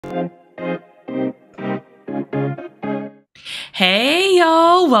Hey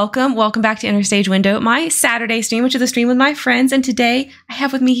y'all, welcome back to Interstage Window, my Saturday stream, which is a stream with my friends. And today I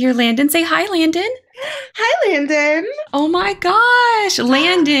have with me here Landon. Say hi, Landon. Hi, Landon. Oh my gosh,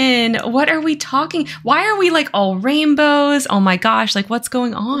 Landon, what are we talking? Why are we like all rainbows? Oh my gosh, like what's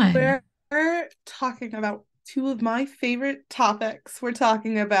going on? We're talking about two of my favorite topics. We're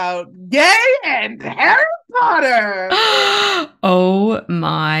talking about gay and Harry Potter. Oh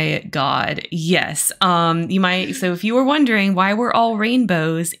my god. Yes. So if you were wondering why we're all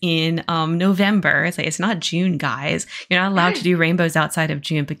rainbows in November, it's not June, guys. You're not allowed to do rainbows outside of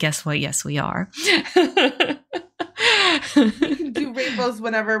June, but guess what? Yes, we are. We can do rainbows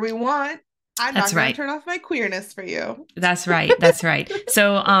whenever we want. I'm That's not going right. to turn off my queerness for you. That's right. That's right.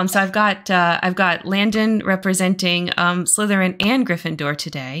 So I've got Landon representing Slytherin and Gryffindor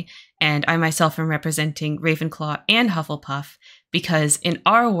today, and I myself am representing Ravenclaw and Hufflepuff because in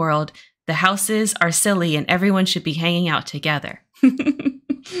our world the houses are silly and everyone should be hanging out together.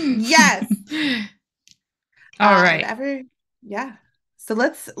 Yes. All right. Yeah. So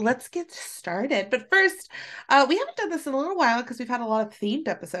let's get started. But first, we haven't done this in a little while because we've had a lot of themed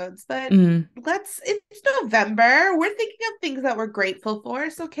episodes. But it's November. We're thinking of things that we're grateful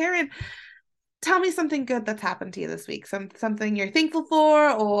for. So Karen, tell me something good that's happened to you this week. Something you're thankful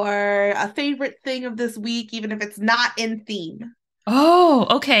for, or a favorite thing of this week, even if it's not in theme. Oh,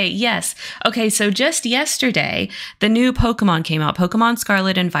 okay. Yes. Okay. So just yesterday, the new Pokemon came out, Pokemon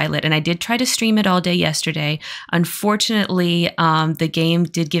Scarlet and Violet, and I did try to stream it all day yesterday. Unfortunately, the game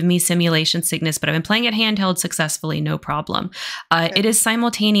did give me simulation sickness, but I've been playing it handheld successfully, no problem. It is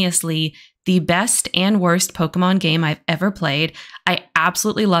simultaneously the best and worst Pokemon game I've ever played. I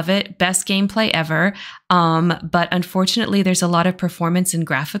absolutely love it. Best gameplay ever. But unfortunately, there's a lot of performance and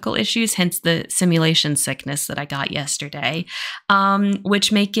graphical issues, hence the simulation sickness that I got yesterday,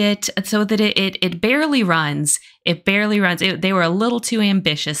 which make it so that it barely runs. It barely runs. They were a little too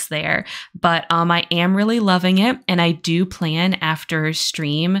ambitious there, but I am really loving it. And I do plan after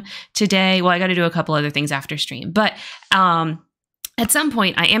stream today. Well, I got to do a couple other things after stream, but at some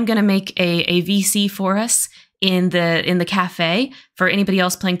point, I am going to make a VC for us in the cafe for anybody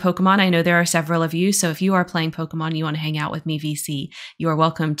else playing Pokemon. I know there are several of you, so if you are playing Pokemon, you want to hang out with me VC, you are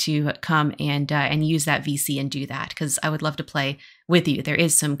welcome to come and use that VC and do that because I would love to play with you. There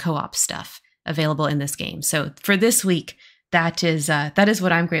is some co-op stuff available in this game. So for this week, that is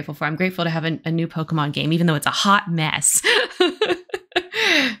what I'm grateful for. I'm grateful to have a new Pokemon game, even though it's a hot mess.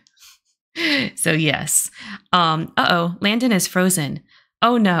 So yes. Landon is frozen.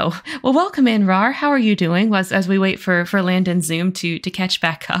 Oh no. Well, welcome in, Rar. How are you doing? As we wait for Landon's Zoom to catch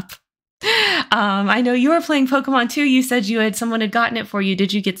back up. I know you were playing Pokemon too. You said someone had gotten it for you.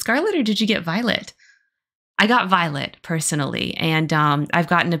 Did you get Scarlet or did you get Violet? I got Violet personally, and I've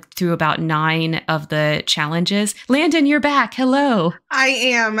gotten through about 9 of the challenges. Landon, you're back. Hello. I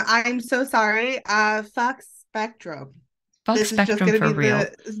am. I'm so sorry. Fuck Spectrum. Fuck Spectrum for real.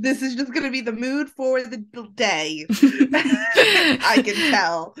 This is just going to be the mood for the day. I can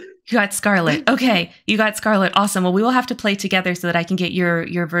tell. You got Scarlet. Okay, you got Scarlet. Awesome. Well, we will have to play together so that I can get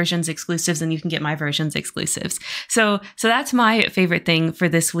your version's exclusives and you can get my version's exclusives. So that's my favorite thing for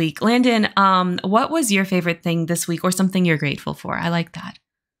this week. Landon, what was your favorite thing this week or something you're grateful for? I like that.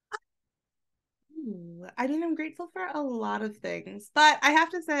 I mean, I'm grateful for a lot of things, but I have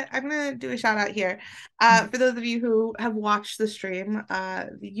to say, I'm going to do a shout out here. For those of you who have watched the stream,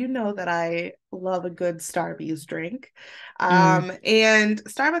 you know that I love a good Starbucks drink. And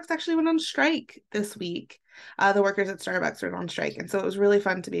Starbucks actually went on strike this week. The workers at Starbucks were on strike. And so it was really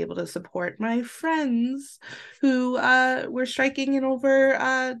fun to be able to support my friends who were striking in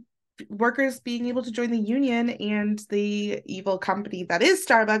over workers being able to join the union and the evil company that is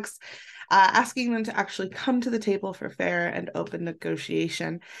Starbucks. Asking them to actually come to the table for fair and open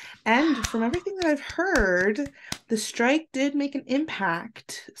negotiation. And from everything that I've heard, the strike did make an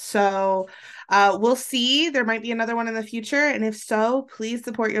impact. So we'll see. There might be another one in the future. And if so, please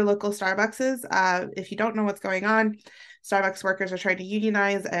support your local Starbuckses. If you don't know what's going on, Starbucks workers are trying to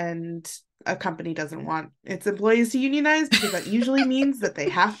unionize and a company doesn't want its employees to unionize because that usually means that they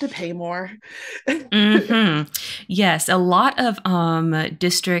have to pay more. Yes, a lot of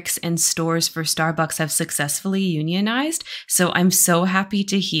districts and stores for Starbucks have successfully unionized. So I'm so happy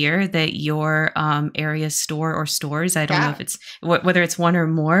to hear that your area store or stores, I don't know if it's whether it's one or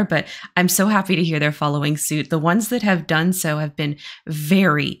more, but I'm so happy to hear they're following suit. The ones that have done so have been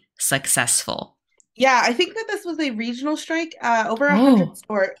very successful. Yeah, I think that this was a regional strike. Over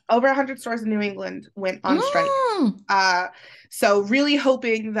 100 stores in New England went on strike. So really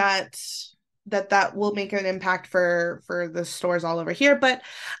hoping that that will make an impact for the stores all over here. But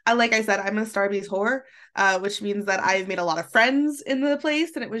like I said, I'm a Starbucks whore, which means that I've made a lot of friends in the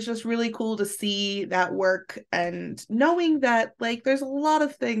place, and it was just really cool to see that work and knowing that like there's a lot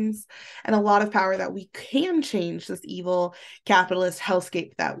of things and a lot of power that we can change this evil capitalist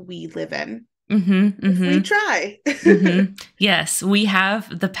hellscape that we live in. If we try. Yes, we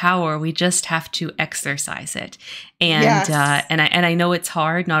have the power. We just have to exercise it. And Yes. and I know it's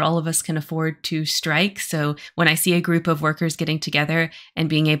hard. Not all of us can afford to strike. So when I see a group of workers getting together and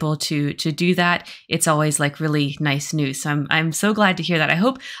being able to do that, it's always like really nice news. So I'm so glad to hear that. I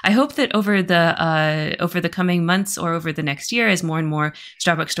hope that over the coming months or over the next year, as more and more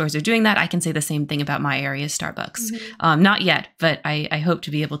Starbucks stores are doing that, I can say the same thing about my area's Starbucks. Not yet, but I hope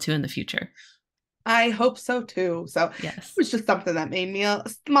to be able to in the future. I hope so too. So Yes. it was just something that made me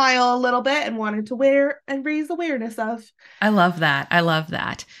smile a little bit and wanted to wear and raise awareness of. I love that. I love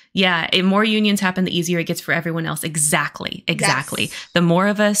that. Yeah. The more unions happen, the easier it gets for everyone else. Exactly. Exactly. Yes. The more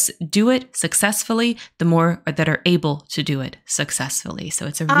of us do it successfully, the more that are able to do it successfully. So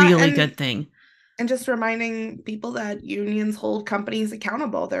it's a really good thing. And just reminding people that unions hold companies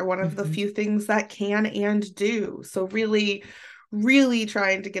accountable. They're one of the few things that can and do. So really, really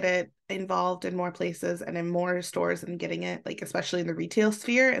trying to get it involved in more places and in more stores and getting it like especially in the retail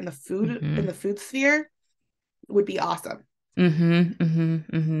sphere and the food in the food sphere would be awesome.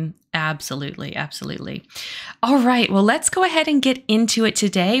 Absolutely. Absolutely. All right. Well, let's go ahead and get into it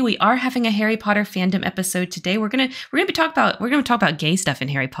today. We are having a Harry Potter fandom episode today. We're going to talk about gay stuff in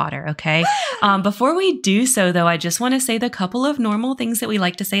Harry Potter. Okay. Before we do so though, I just want to say the couple of normal things that we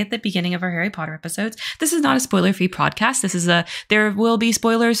like to say at the beginning of our Harry Potter episodes. This is not a spoiler-free podcast. There will be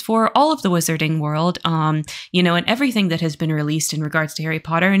spoilers for all of the wizarding world. And everything that has been released in regards to Harry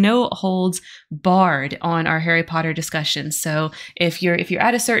Potter. No holds barred on our Harry Potter discussions. So if you're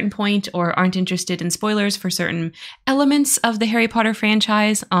at a certain point or aren't interested in spoilers for certain elements of the Harry Potter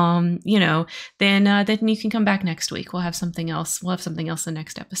franchise, then you can come back next week. We'll have something else. We'll have something else the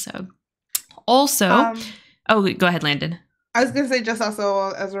next episode. Also, go ahead, Landon. I was going to say, just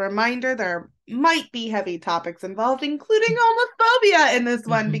also as a reminder, there might be heavy topics involved, including homophobia in this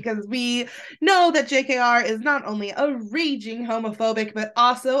one, because we know that JKR is not only a raging homophobic, but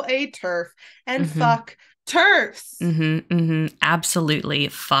also a TERF. And fuck TERFs. Absolutely.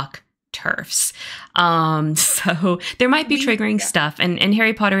 Fuck TERFs. So there might be triggering stuff, and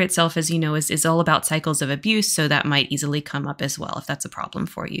Harry Potter itself, as you know, is all about cycles of abuse. So that might easily come up as well. If that's a problem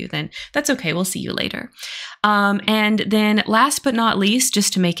for you, then that's okay. We'll see you later. And then last but not least,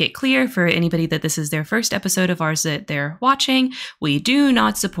 just to make it clear for anybody that this is their first episode of ours that they're watching, we do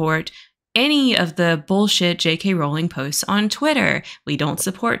not support any of the bullshit J.K. Rowling posts on Twitter. We don't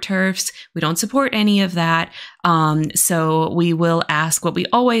support TERFs. We don't support any of that. So we will ask, what we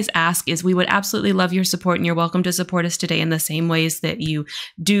always ask is, we would absolutely love your support, and you're welcome to support us today in the same ways that you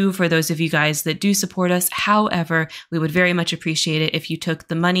do for those of you guys that do support us. However, we would very much appreciate it if you took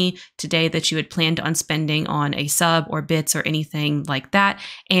the money today that you had planned on spending on a sub or bits or anything like that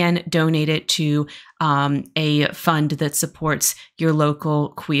and donate it to a fund that supports your local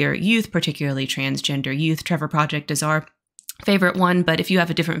queer youth, particularly transgender youth. Trevor Project is our favorite one, but if you have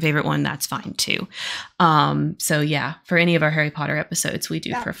a different favorite one, that's fine too. So yeah, for any of our Harry Potter episodes, we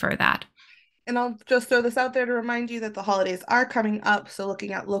do prefer that. And I'll just throw this out there to remind you that the holidays are coming up. So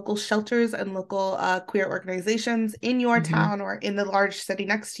looking at local shelters and local queer organizations in your town or in the large city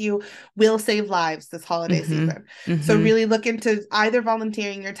next to you will save lives this holiday season. So really look into either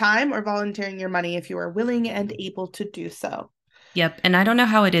volunteering your time or volunteering your money if you are willing and able to do so. Yep. And I don't know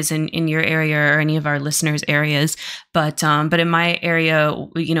how it is in your area or any of our listeners' areas, but in my area,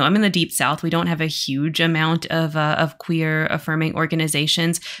 I'm in the Deep South. We don't have a huge amount of queer affirming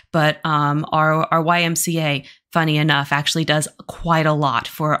organizations, but our YMCA, funny enough, actually does quite a lot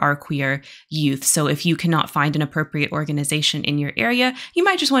for our queer youth. So if you cannot find an appropriate organization in your area, you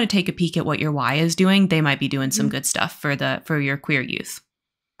might just want to take a peek at what your Y is doing. They might be doing some good stuff for your queer youth.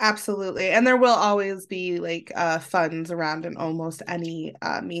 Absolutely. And there will always be like funds around in almost any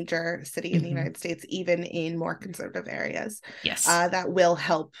major city in the United States, even in more conservative areas. Yes. That will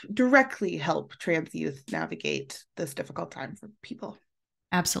directly help trans youth navigate this difficult time for people.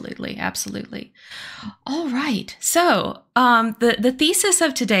 Absolutely. Absolutely. All right. So the thesis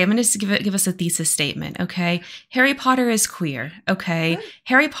of today, I'm going to give us a thesis statement. Okay. Harry Potter is queer. Okay.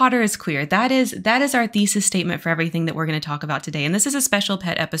 Harry Potter is queer. That is our thesis statement for everything that we're going to talk about today. And this is a special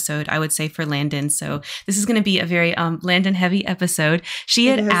pet episode, I would say, for Landon. So this is going to be a very Landon heavy episode. She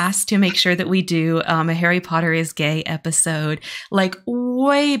had asked to make sure that we do a Harry Potter is gay episode like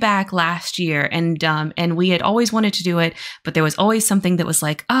way back last year. And we had always wanted to do it, but there was always something that was was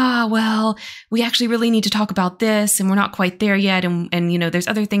like, well, we actually really need to talk about this and we're not quite there yet. And, you know, there's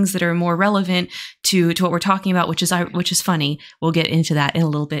other things that are more relevant to what we're talking about, which is funny. We'll get into that in a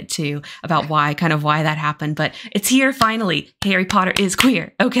little bit too, about why that happened, but it's here finally. Harry Potter is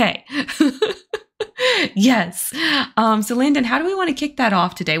queer. Okay. Yes. So Landon, how do we want to kick that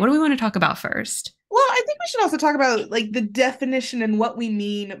off today? What do we want to talk about first? Well, I think we should also talk about like the definition and what we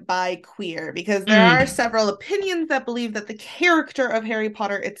mean by queer, because there are several opinions that believe that the character of Harry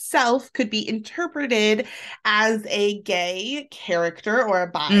Potter itself could be interpreted as a gay character or a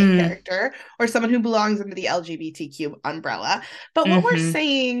bi character or someone who belongs under the LGBTQ umbrella. But what we're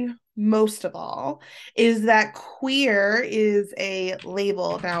saying most of all is that queer is a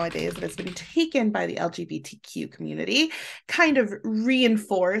label nowadays that has been taken by the LGBTQ community, kind of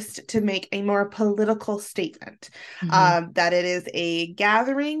reinforced to make a more political statement, that it is a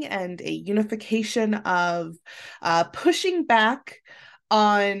gathering and a unification of pushing back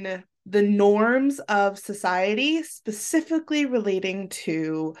on the norms of society, specifically relating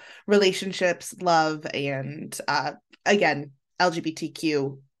to relationships, love, and again,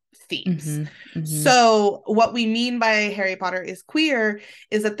 LGBTQ themes. So what we mean by Harry Potter is queer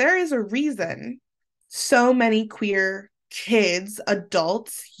is that there is a reason so many queer kids,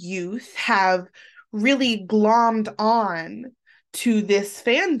 adults, youth have really glommed on to this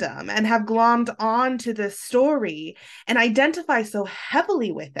fandom and have glommed on to this story and identify so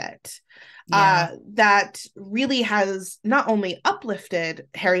heavily with it. That really has not only uplifted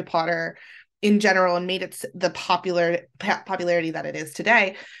Harry Potter in general and made it the popularity that it is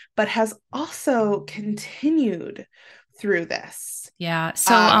today, but has also continued through this. Yeah.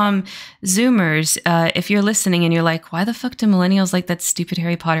 So, Zoomers, if you're listening and you're like, why the fuck do millennials like that stupid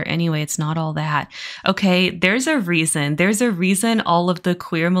Harry Potter anyway? It's not all that. Okay. There's a reason. There's a reason all of the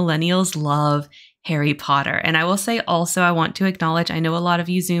queer millennials love Harry Potter. And I will say also, I want to acknowledge, I know a lot of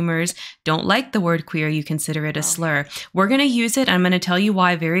you Zoomers don't like the word queer. You consider it a slur. We're going to use it. I'm going to tell you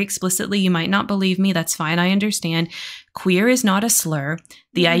why very explicitly. You might not believe me. That's fine. I understand. Queer is not a slur.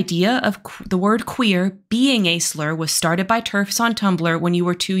 The idea of the word queer being a slur was started by TERFs on Tumblr when you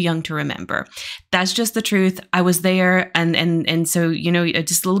were too young to remember. That's just the truth. I was there. And so, you know,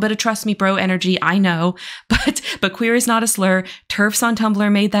 just a little bit of trust me, bro energy. I know, but queer is not a slur. TERFs on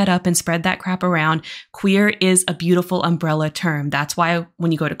Tumblr made that up and spread that crap around. Queer is a beautiful umbrella term. That's why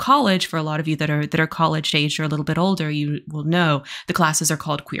when you go to college, for a lot of you that are college aged or a little bit older, you will know the classes are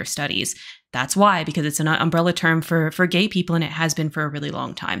called queer studies. That's why, because it's an umbrella term for gay people, and it has been for a really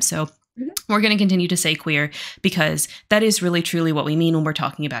long time. So we're going to continue to say queer because that is really truly what we mean when we're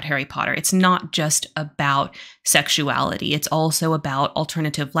talking about Harry Potter. It's not just about sexuality. It's also about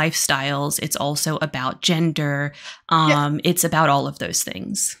alternative lifestyles. It's also about gender. It's about all of those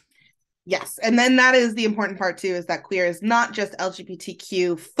things. Yes. And then that is the important part too, is that queer is not just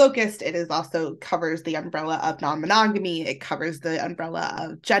LGBTQ focused. It is also covers the umbrella of non-monogamy. It covers the umbrella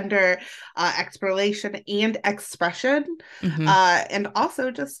of gender, exploration and expression. And also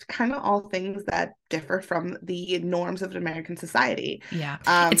just kind of all things that differ from the norms of American society. Yeah.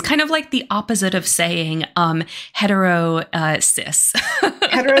 It's kind of like the opposite of saying hetero cis.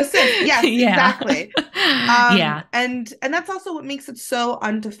 Hetero cis. Yes, exactly. Yeah. And that's also what makes it so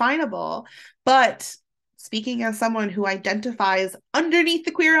undefinable. But speaking as someone who identifies underneath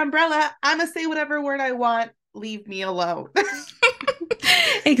the queer umbrella, I'm gonna say whatever word I want. Leave me alone.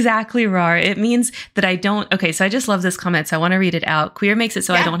 Exactly, Rar. It means that I don't. Okay, so I just love this comment, so I want to read it out. Queer makes it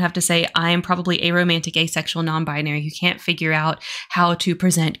so I don't have to say I am probably aromantic, asexual, non-binary who can't figure out how to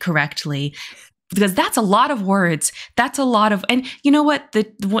present correctly. Because that's a lot of words. That's a lot of, and you know what?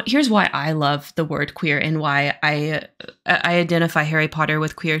 Here's why I love the word queer and why I identify Harry Potter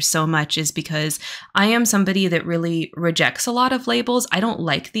with queer so much is because I am somebody that really rejects a lot of labels. I don't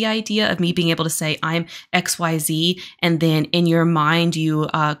like the idea of me being able to say I'm XYZ, and then in your mind you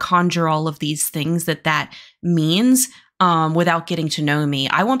conjure all of these things that means. Without getting to know me.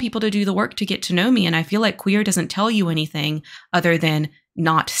 I want people to do the work to get to know me. And I feel like queer doesn't tell you anything other than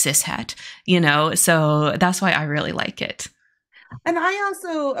not cishet, you know? So that's why I really like it. And I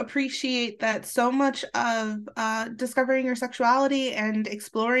also appreciate that so much of discovering your sexuality and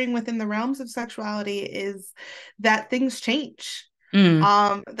exploring within the realms of sexuality is that things change.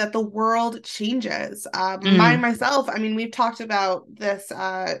 That the world changes. Myself, I mean, we've talked about this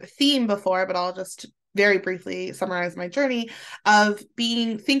theme before, but I'll just very briefly summarize my journey of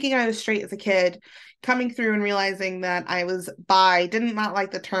thinking I was straight as a kid, coming through and realizing that I was bi, didn't not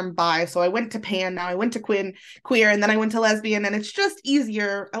like the term bi. So I went to pan, now I went to queer, and then I went to lesbian. And it's just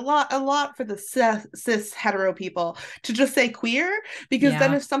easier, a lot for the cis hetero people to just say queer, because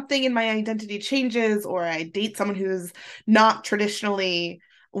then Yeah. if something in my identity changes or I date someone who's not traditionally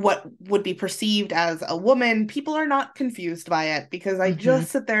what would be perceived as a woman, people are not confused by it because I Mm-hmm.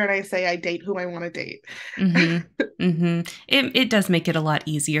 just sit there and I say I date whom I want to date. Mm-hmm. Mm-hmm. It does make it a lot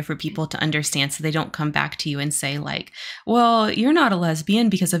easier for people to understand, so they don't come back to you and say like, well, you're not a lesbian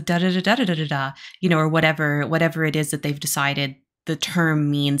because of da da da da da da da, or whatever it is that they've decided the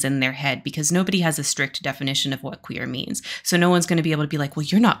term means in their head, because nobody has a strict definition of what queer means. So no one's going to be able to be like, well,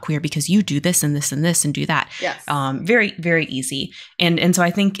 you're not queer because you do this and this and this and do that. Yes. Very, very easy. And so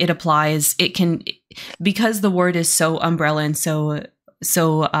I think it applies, because the word is so umbrella and so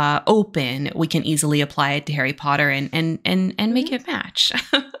open, we can easily apply it to Harry Potter and make it match.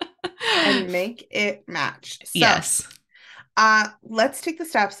 And make it match. So, yes. Let's take the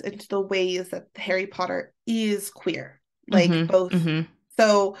steps into the ways that Harry Potter is queer. Like Mm-hmm. both. Mm-hmm.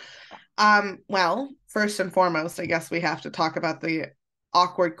 So, well, first and foremost, I guess we have to talk about the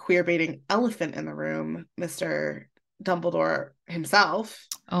awkward queer baiting elephant in the room, Mr. Dumbledore himself.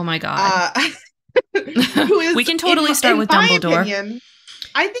 Oh my God. Who is, we can totally start with Dumbledore. Opinion,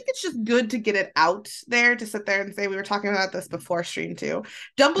 I think it's just good to get it out there, to sit there and say, we were talking about this before stream too.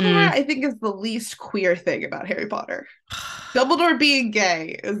 Dumbledore, I think, is the least queer thing about Harry Potter. Dumbledore being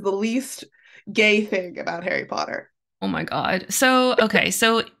gay is the least gay thing about Harry Potter. Oh my God. So, okay.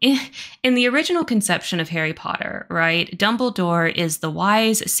 So in the original conception of Harry Potter, right, Dumbledore is the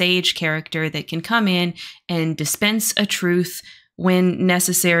wise sage character that can come in and dispense a truth when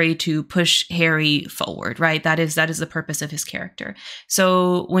necessary to push Harry forward, right? That is the purpose of his character.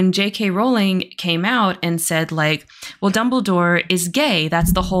 So when J.K. Rowling came out and said like, well, Dumbledore is gay,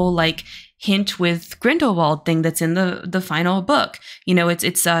 that's the whole like hint with Grindelwald thing that's in the final book.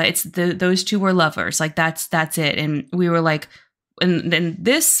 It's those two were lovers. Like that's it. And we were like, and then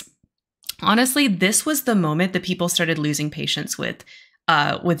this, honestly, this was the moment that people started losing patience with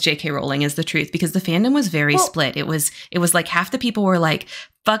J.K. Rowling, is the truth, because the fandom was very split. It was like half the people were like,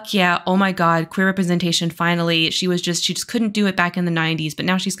 fuck yeah, oh my God, queer representation, finally. She just couldn't do it back in the 90s, but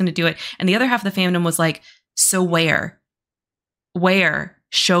now she's going to do it. And the other half of the fandom was like, so where?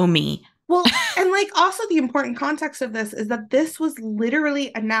 Show me. Well, and like also the important context of this is that this was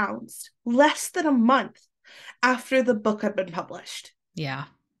literally announced less than a month after the book had been published. Yeah.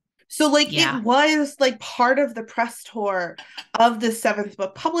 So like it was like part of the press tour of the seventh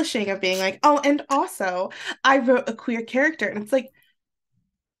book publishing of being like, oh, and also I wrote a queer character. And it's like,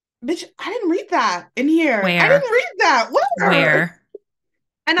 bitch, I didn't read that in here. Where? I didn't read that. Where?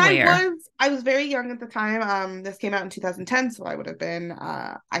 And I was very young at the time. This came out in 2010, so I would have been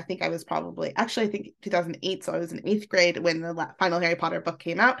I think 2008, so I was in 8th grade when the final Harry Potter book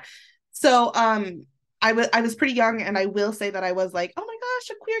came out. So I was pretty young, and I will say that I was like, oh my gosh,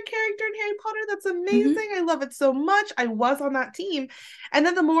 a queer character in Harry Potter, that's amazing. Mm-hmm. I love it so much. I was on that team. And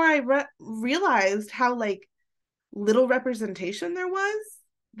then the more I realized how like little representation there was,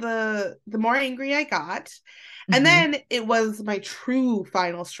 the more angry I got. And then it was my true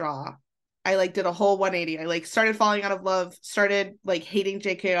final straw. I like did a whole 180. I like started falling out of love, started like hating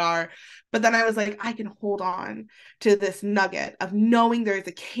JKR. But then I was like, I can hold on to this nugget of knowing there's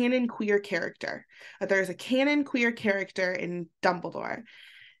a canon queer character. That there's a canon queer character in Dumbledore.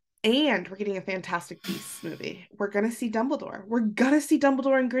 And we're getting a Fantastic Beasts movie. We're going to see Dumbledore. We're going to see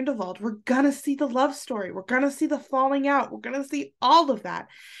Dumbledore and Grindelwald. We're going to see the love story. We're going to see the falling out. We're going to see all of that.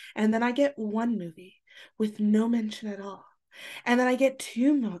 And then I get one movie with no mention at all. And then I get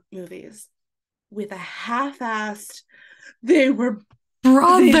two movies with a half-assed, they were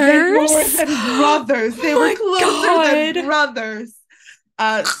brothers. They were more than brothers. They were closer than brothers.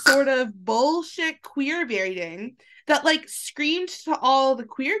 Sort of bullshit queer baiting that like screamed to all the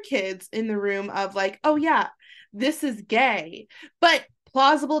queer kids in the room of like, oh yeah, this is gay. But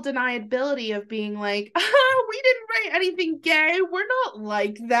plausible deniability of being like, we didn't write anything gay. We're not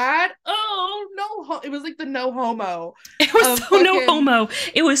like that. Oh, no. It was like the no homo. It was so no homo.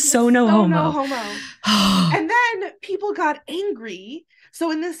 It was so no homo. No homo. And then people got angry.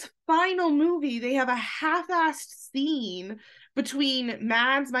 So in this final movie, they have a half-assed scene between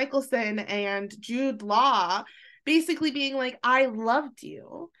Mads Mikkelsen and Jude Law basically being like, I loved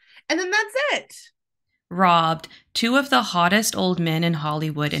you. And then that's it. Robbed two of the hottest old men in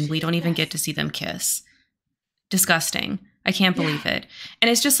Hollywood, and we don't even get to see them kiss. Disgusting. I can't believe it. And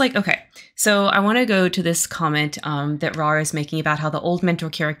it's just like, okay, so I want to go to this comment that Rar is making about how the old mentor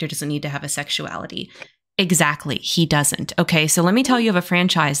character doesn't need to have a sexuality. Exactly. He doesn't. Okay. So let me tell you of a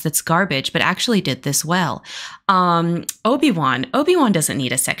franchise that's garbage, but actually did this well. Obi-Wan. Obi-Wan doesn't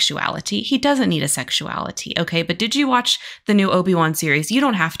need a sexuality. He doesn't need a sexuality. Okay. But did you watch the new Obi-Wan series? You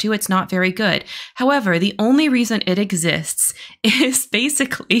don't have to. It's not very good. However, the only reason it exists is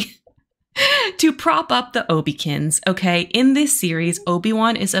basically to prop up the Obikins. Okay. In this series,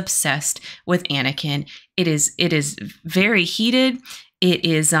 Obi-Wan is obsessed with Anakin. It is very heated. It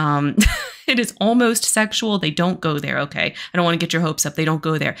is it is almost sexual. They don't go there, okay? I don't want to get your hopes up. They don't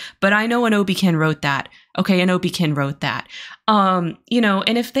go there. But I know an Obi-Kin wrote that. Okay, an Obi-Kin wrote that. You know,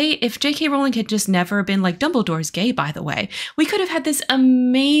 and if J.K. Rowling had just never been like, Dumbledore's gay, by the way, we could have had this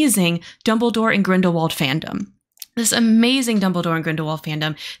amazing Dumbledore and Grindelwald fandom. This amazing Dumbledore and Grindelwald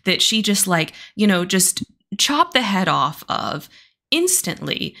fandom that she just like, you know, just chopped the head off of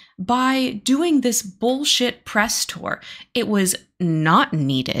instantly by doing this bullshit press tour. It was not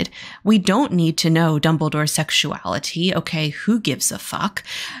needed. We don't need to know Dumbledore's sexuality. Okay, who gives a fuck?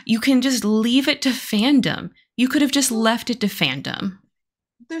 You can just leave it to fandom. You could have just left it to fandom.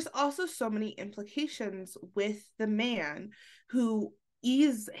 There's also so many implications with the man who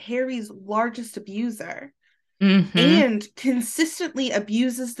is Harry's largest abuser. Mm-hmm. And consistently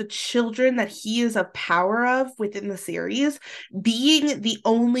abuses the children that he is a power of within the series, being the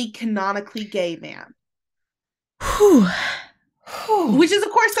only canonically gay man. Which is,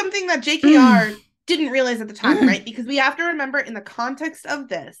 of course, something that JKR didn't realize at the time, right? Because we have to remember, in the context of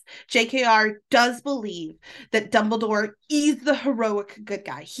this, JKR does believe that Dumbledore is the heroic good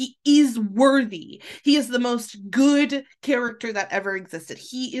guy. He is worthy. He is the most good character that ever existed.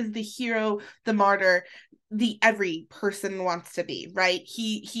 He is the hero, the martyr, the every person wants to be, right?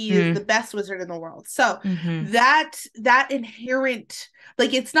 He is the best wizard in the world. So that inherent,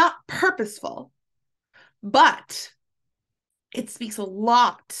 like, it's not purposeful, but it speaks a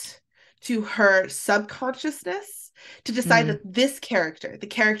lot to her subconsciousness to decide that this character, the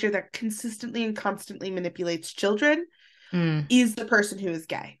character that consistently and constantly manipulates children, is the person who is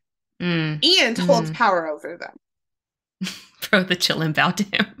gay and holds power over them. Throw the chill and bow to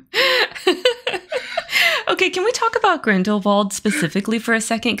him. Okay, can we talk about Grindelwald specifically for a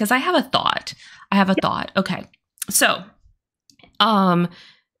second? Because I have a thought. Okay, so,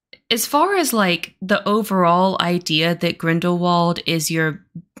 as far as like the overall idea that Grindelwald is your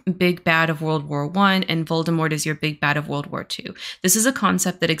big bad of World War I and Voldemort is your big bad of World War II. This is a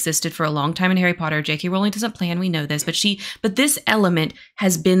concept that existed for a long time in Harry Potter. J.K. Rowling doesn't plan, we know this, but this element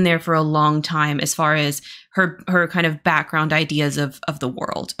has been there for a long time as far as her kind of background ideas of the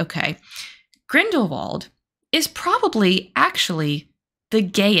world. Okay. Grindelwald is probably actually the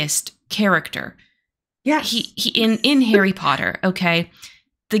gayest character. Yeah. He in Harry Potter, okay?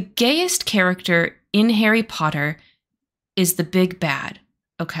 The gayest character in Harry Potter is the big bad,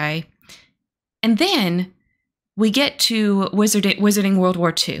 okay? And then we get to Wizarding World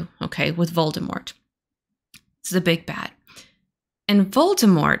War II, okay, with Voldemort. It's the big bad. And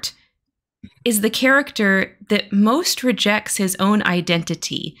Voldemort is the character that most rejects his own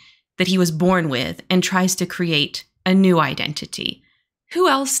identity that he was born with and tries to create a new identity. Who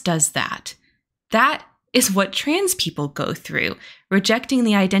else does that? That is what trans people go through, rejecting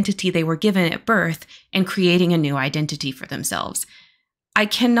the identity they were given at birth and creating a new identity for themselves. I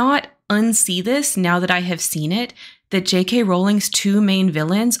cannot unsee this now that I have seen it, that J.K. Rowling's two main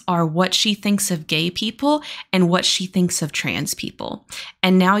villains are what she thinks of gay people and what she thinks of trans people.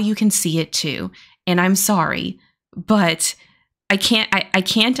 And now you can see it too. And I'm sorry, but I can't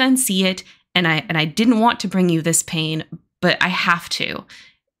unsee it, and I didn't want to bring you this pain, but I have to,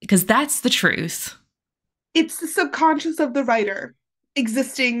 because that's the truth. It's the subconscious of the writer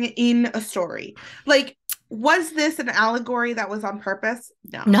existing in a story. Like, was this an allegory that was on purpose?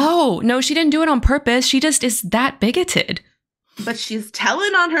 No, she didn't do it on purpose. She just is that bigoted. But she's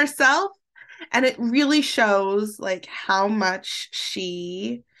telling on herself, and it really shows like how much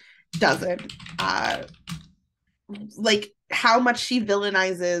she doesn't like how much she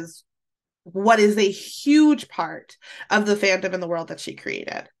villainizes what is a huge part of the fandom in the world that she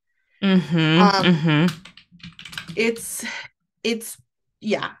created. It's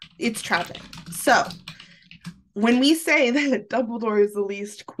tragic. So when we say that Dumbledore is the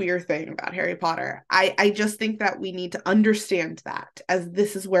least queer thing about Harry Potter, I just think that we need to understand that, as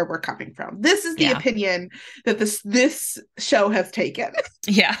this is where we're coming from. This is the opinion that this show has taken.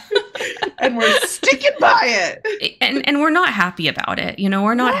 Yeah. And we're sticking by it. And we're not happy about it. You know,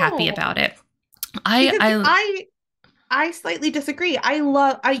 we're not happy about it. I I slightly disagree.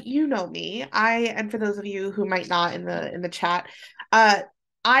 You know me. And for those of you who might not in the chat, uh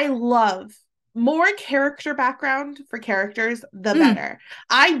I love more character background for characters, the Mm, better.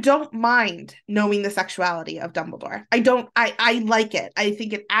 I don't mind knowing the sexuality of Dumbledore. I like it. I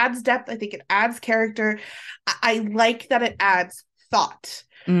think it adds depth. I think it adds character. I like that it adds thought.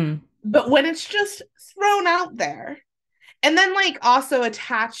 mm, But when it's just thrown out there, and then like also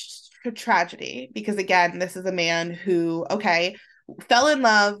attached to tragedy, because again, this is a man who, okay, fell in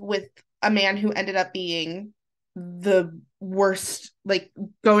love with a man who ended up being the worst, like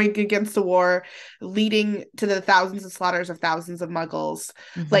going against the war, leading to the thousands of slaughters of thousands of muggles.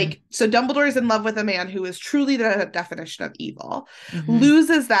 hmm Like, so Dumbledore is in love with a man who is truly the definition of evil, hmm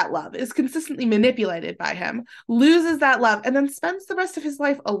loses that love, is consistently manipulated by him, loses that love, and then spends the rest of his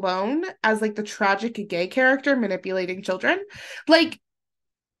life alone as like the tragic gay character manipulating children. Like,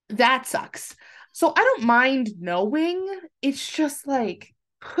 that sucks. So I don't mind knowing. It's just like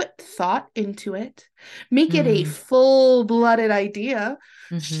put thought into it, make it a hmm full-blooded idea,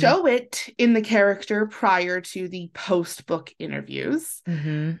 hmm show it in the character prior to the post-book interviews.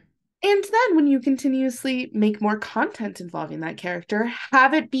 hmm And then when you continuously make more content involving that character,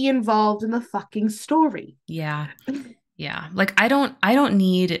 have it be involved in the fucking story. Yeah. Yeah. Like I don't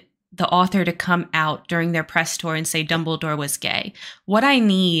need the author to come out during their press tour and say Dumbledore was gay. What I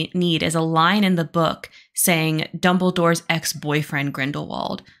need is a line in the book saying Dumbledore's ex-boyfriend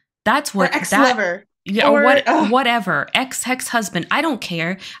Grindelwald. That's Or what that ex-lover. yeah, or Or whatever. Ex-husband. I don't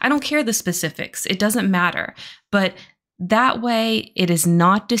care. I don't care the specifics. It doesn't matter. But that way it is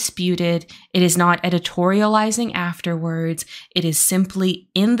not disputed. It is not editorializing afterwards. It is simply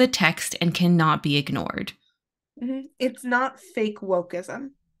in the text and cannot be ignored. it's not fake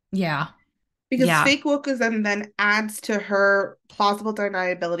wokeism. Yeah. Because Yeah. fake wokeism then adds to her plausible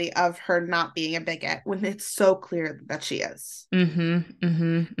deniability of her not being a bigot when it's so clear that she is.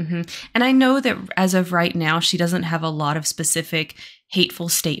 And I know that as of right now, she doesn't have a lot of specific hateful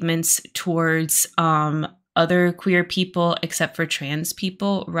statements towards other queer people except for trans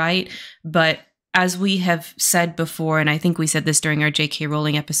people, right? But as we have said before, and I think we said this during our J.K.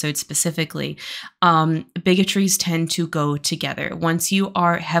 Rowling episode specifically, bigotries tend to go together. Once you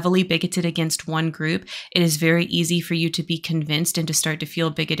are heavily bigoted against one group, it is very easy for you to be convinced and to start to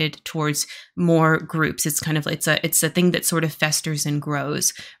feel bigoted towards more groups. It's kind of it's a thing that sort of festers and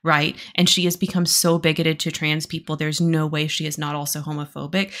grows, right? And she has become so bigoted to trans people. There's no way she is not also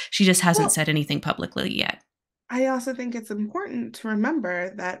homophobic. She just hasn't Well, said anything publicly yet. I also think it's important to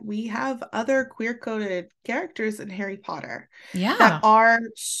remember that we have other queer coded characters in Harry Potter that Yeah. are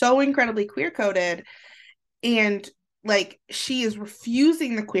so incredibly queer coded, and like she is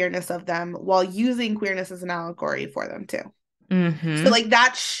refusing the queerness of them while using queerness as an allegory for them too. So Mm-hmm. like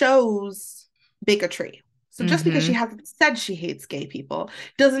that shows bigotry. So just because she Mm-hmm. hasn't said she hates gay people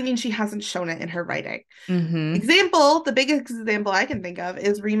doesn't mean she hasn't shown it in her writing. Mm-hmm. Example, the biggest example I can think of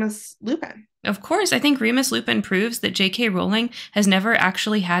is Remus Lupin. Of course, I think Remus Lupin proves that J.K. Rowling has never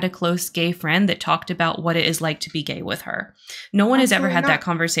actually had a close gay friend that talked about what it is like to be gay with her. No one has ever Absolutely had that not.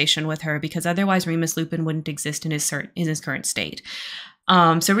 conversation with her because otherwise Remus Lupin wouldn't exist in his current state.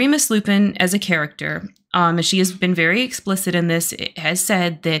 So Remus Lupin as a character, she has been very explicit in this, it has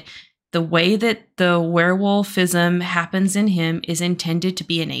said that the way that the werewolfism happens in him is intended to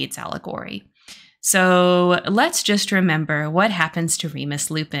be an AIDS allegory. So let's just remember what happens to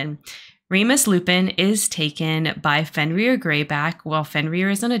Remus Lupin. Remus Lupin is taken by Fenrir Greyback while Fenrir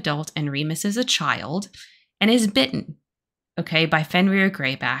is an adult and Remus is a child and is bitten, okay, by Fenrir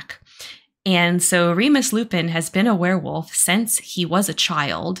Greyback. And so Remus Lupin has been a werewolf since he was a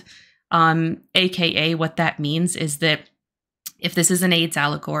child, aka what that means is that if this is an AIDS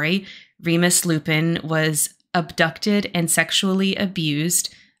allegory, Remus Lupin was abducted and sexually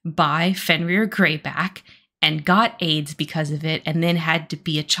abused by Fenrir Greyback and got AIDS because of it, and then had to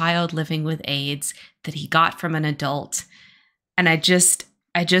be a child living with AIDS that he got from an adult. And I just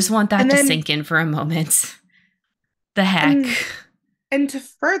want that And to then sink in for a moment. The heck. and and to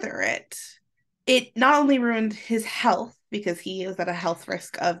further it, it not only ruined his health because he is at a health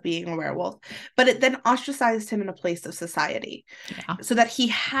risk of being a werewolf, but it then ostracized him in a place of society Yeah. so that he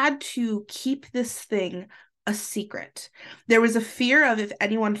had to keep this thing a secret. There was a fear of if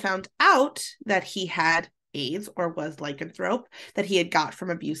anyone found out that he had AIDS or was lycanthrope that he had got from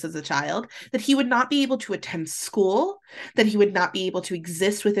abuse as a child, that he would not be able to attend school, that he would not be able to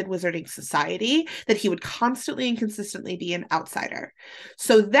exist within wizarding society, that he would constantly and consistently be an outsider.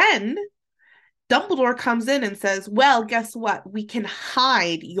 So then Dumbledore comes in and says, well, guess what? We can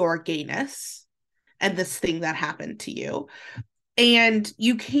hide your gayness and this thing that happened to you. And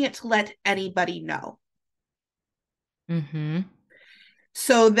you can't let anybody know. Mm-hmm.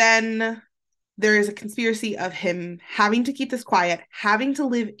 So then there is a conspiracy of him having to keep this quiet, having to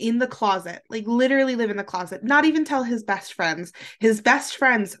live in the closet, like literally live in the closet, not even tell his best friends. His best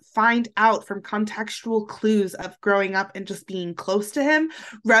friends find out from contextual clues of growing up and just being close to him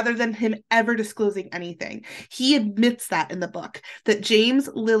rather than him ever disclosing anything. He admits that in the book, that James,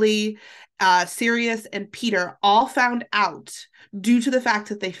 Lily, Sirius, and Peter all found out due to the fact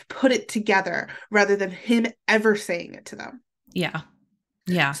that they put it together rather than him ever saying it to them. Yeah.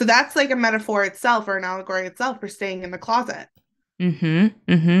 Yeah. So that's like a metaphor itself or an allegory itself for staying in the closet. Mm-hmm.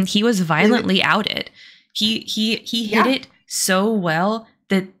 Mm-hmm. He was Like, violently outed. He hid yeah. it so well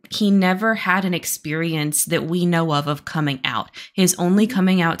that he never had an experience that we know of coming out. His only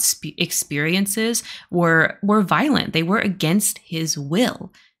coming out experiences were violent. They were against his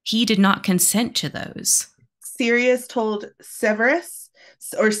will. He did not consent to those. Sirius told Severus,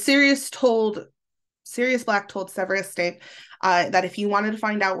 or Sirius Black told Severus Snape that if you wanted to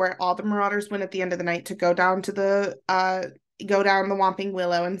find out where all the Marauders went at the end of the night, to go down to the go down the Whomping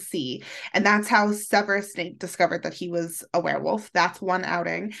Willow and see. And that's how Severus Snape discovered that he was a werewolf. That's one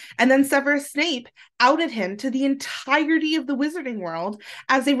outing. And then Severus Snape outed him to the entirety of the Wizarding world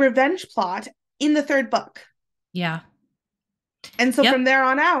as a revenge plot in the third book. Yeah. And so Yep. from there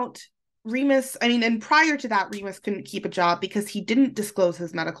on out, Remus, I mean, and prior to that, Remus couldn't keep a job because he didn't disclose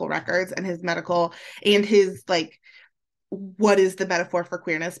his medical records and his like, what is the metaphor for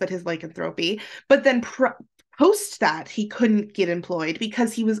queerness, but his lycanthropy. But then post that, he couldn't get employed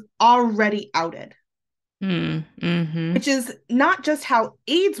because he was already outed. Mm-hmm. Which is not just how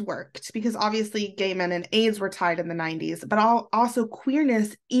AIDS worked, because obviously gay men and AIDS were tied in the 90s, but also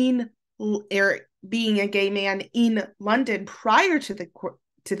queerness in being a gay man in London prior to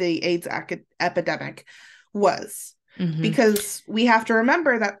the AIDS epidemic was. Mm-hmm. Because we have to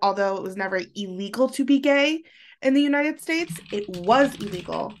remember that although it was never illegal to be gay in the United States, it was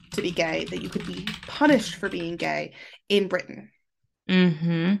illegal to be gay, that you could be punished for being gay in Britain.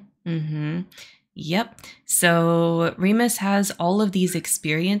 Mm-hmm. Mm-hmm. Yep. So Remus has all of these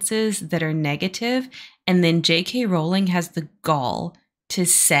experiences that are negative, and then J.K. Rowling has the gall to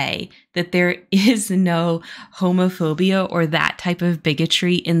say that there is no homophobia or that type of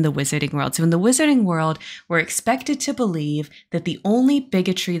bigotry in the Wizarding world. So in the Wizarding world, we're expected to believe that the only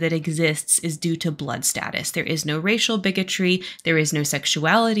bigotry that exists is due to blood status. There is no racial bigotry. There is no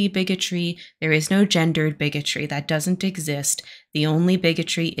sexuality bigotry. There is no gendered bigotry. That doesn't exist. The only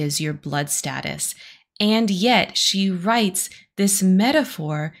bigotry is your blood status. And yet she writes this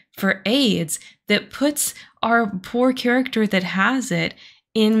metaphor for AIDS that puts our poor character that has it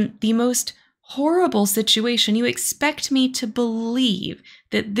in the most horrible situation. You expect me to believe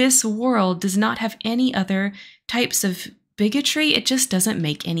that this world does not have any other types of bigotry? It just doesn't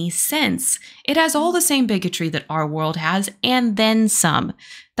make any sense. It has all the same bigotry that our world has, and then some.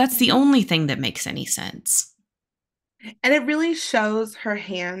 That's the only thing that makes any sense. And it really shows her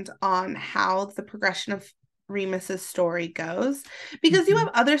hand on how the progression of Remus's story goes, because you have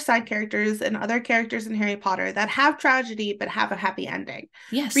other side characters and other characters in Harry Potter that have tragedy but have a happy ending.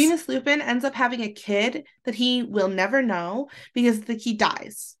 Yes. Remus Lupin ends up having a kid that he will never know because he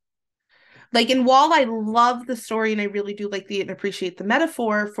dies. Like, and while I love the story and I really do like and appreciate the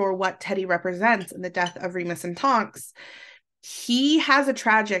metaphor for what Teddy represents in the death of Remus and Tonks, he has a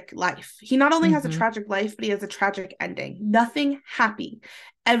tragic life. He not only has a tragic life, but he has a tragic ending. Nothing happy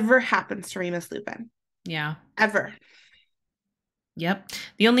ever happens to Remus Lupin. Yeah. Ever. Yep.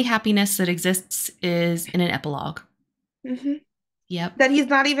 The only happiness that exists is in an epilogue. Mm-hmm. Yep. That he's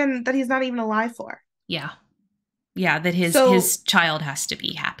not even alive for. Yeah. Yeah, that his child has to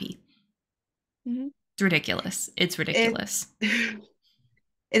be happy. Mm-hmm. It's ridiculous. It's ridiculous.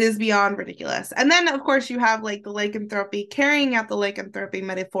 It is beyond ridiculous. And then, of course, you have like the lycanthropy, carrying out the lycanthropy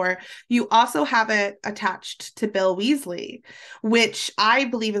metaphor. You also have it attached to Bill Weasley, which I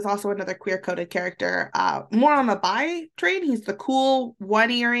believe is also another queer-coded character, more on the bi train. He's the cool,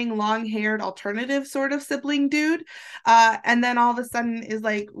 one-earring, long-haired, alternative sort of sibling dude. And then all of a sudden is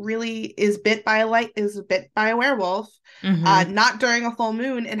bit by a werewolf, not during a full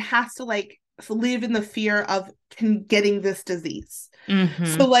moon, and has to live in the fear of getting this disease.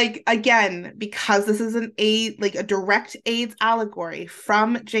 So again, because this is a direct AIDS allegory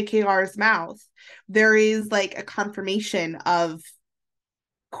from JKR's mouth, there is a confirmation of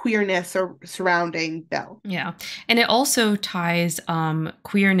queerness surrounding Bill. Yeah. And it also ties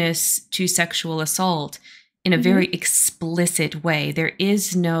queerness to sexual assault in a very explicit way. There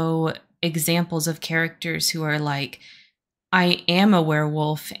is no examples of characters who are like, I am a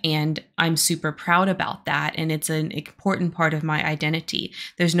werewolf and I'm super proud about that. And it's an important part of my identity.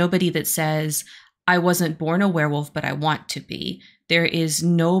 There's nobody that says, I wasn't born a werewolf, but I want to be. There is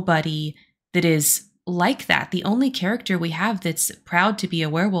nobody that is like that. The only character we have that's proud to be a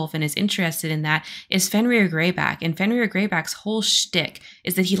werewolf and is interested in that is Fenrir Greyback. And Fenrir Greyback's whole shtick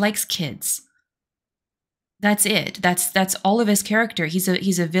is that he likes kids. That's it. That's all of his character. He's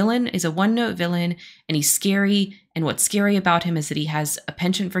a villain, is a one-note villain, and he's scary. And what's scary about him is that he has a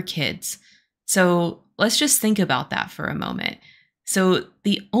penchant for kids. So let's just think about that for a moment. So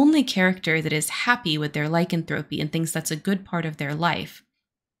the only character that is happy with their lycanthropy and thinks that's a good part of their life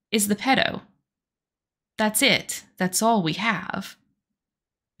is the pedo. That's it. That's all we have.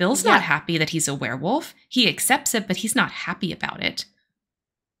 Bill's not happy that he's a werewolf. He accepts it, but he's not happy about it.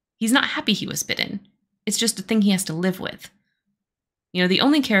 He's not happy he was bitten. It's just a thing he has to live with. You know, the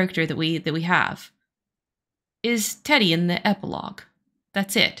only character that we have is Teddy in the epilogue.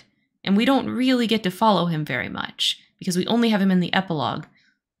 That's it. And we don't really get to follow him very much because we only have him in the epilogue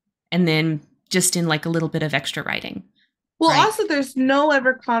and then just in like a little bit of extra writing. Well, right? Also, there's no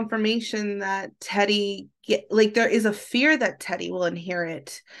ever confirmation that Teddy, there is a fear that Teddy will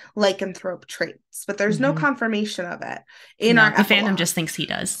inherit lycanthrope traits, but there's no confirmation of it in our the fandom just thinks he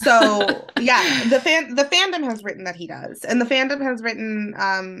does. So yeah, the fandom has written that he does, and the fandom has written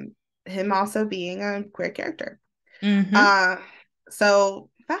him also being a queer character. So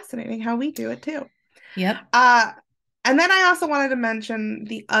fascinating how we do it too. Yep. And then I also wanted to mention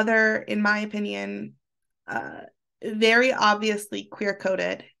the other, in my opinion, very obviously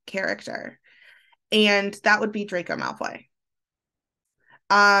queer-coded character, and that would be Draco Malfoy.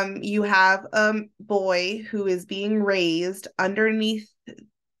 You have a boy who is being raised underneath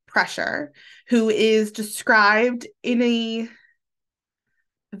pressure, who is described in a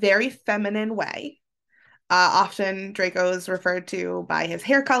very feminine way. Often Draco is referred to by his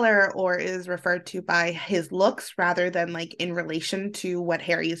hair color or is referred to by his looks rather than like in relation to what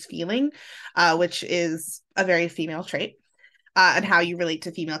Harry is feeling, which is a very female trait, and how you relate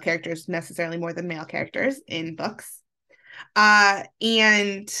to female characters necessarily more than male characters in books.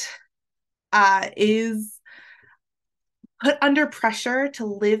 And is put under pressure to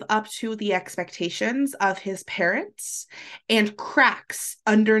live up to the expectations of his parents and cracks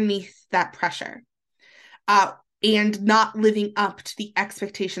underneath that pressure. And not living up to the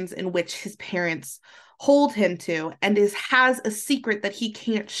expectations in which his parents hold him to, and has a secret that he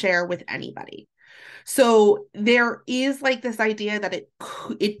can't share with anybody. So there is like this idea that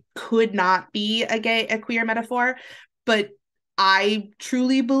it could not be a queer metaphor, but I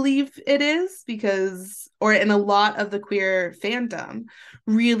truly believe it is and a lot of the queer fandom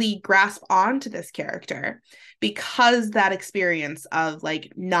really grasp onto this character because that experience of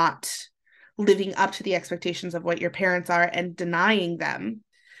like not living up to the expectations of what your parents are and denying them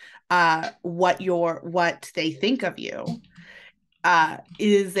what they think of you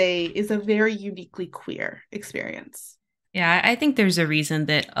is a very uniquely queer experience. Yeah, I think there's a reason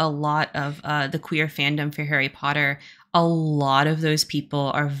that a lot of the queer fandom for Harry Potter, a lot of those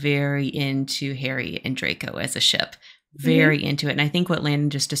people are very into Harry and Draco as a ship. Very into it. And I think what Landon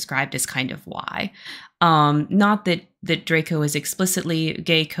just described is kind of why. Not that Draco is explicitly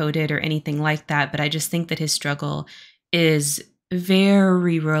gay coded or anything like that, but I just think that his struggle is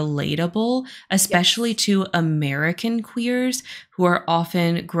very relatable, especially to American queers who are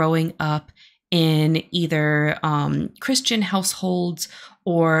often growing up in either Christian households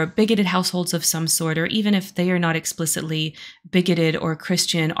or bigoted households of some sort, or even if they are not explicitly bigoted or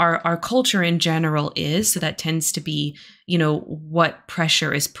Christian, our culture in general is. So that tends to be, what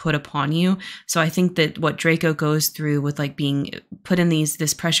pressure is put upon you. So I think that what Draco goes through with like being put in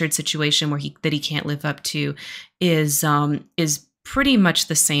this pressured situation where he can't live up to is pretty much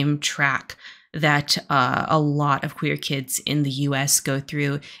the same track that a lot of queer kids in the US go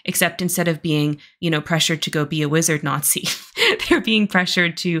through, except instead of being, pressured to go be a wizard Nazi, they're being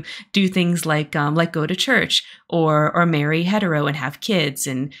pressured to do things like go to church or marry hetero and have kids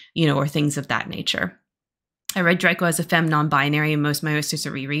and, or things of that nature. I read Draco as a femme non-binary, and most of my sisters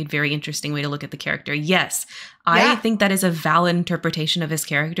a reread. Very interesting way to look at the character. Yes, I think that is a valid interpretation of his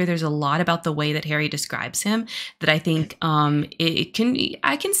character. There's a lot about the way that Harry describes him that I think I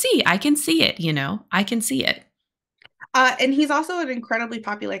can see it, I can see it. And he's also an incredibly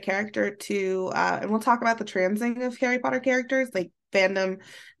popular character too. And we'll talk about the transing of Harry Potter characters, like fandom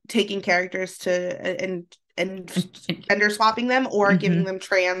taking characters to and gender swapping them or giving them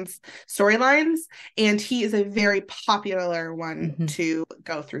trans storylines, and he is a very popular one to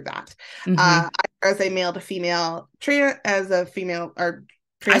go through that. As a male to female, as a female or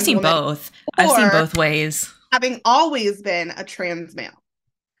trans I've seen woman, both. I've seen both ways. Having always been a trans male.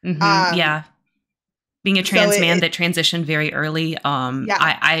 Yeah. Being a So trans man that transitioned very early,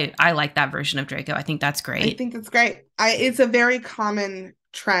 yeah, I like that version of Draco. I think that's I great. think it's great. It's a very common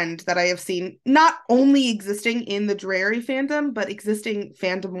trend that I have seen, not only existing in the Drarry fandom, but existing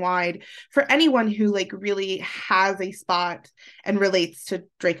fandom wide for anyone who like really has a spot and relates to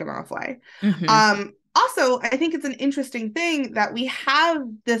Draco Malfoy. Hmm. Also, I think it's an interesting thing that we have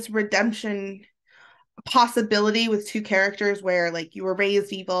this redemption possibility with two characters where like you were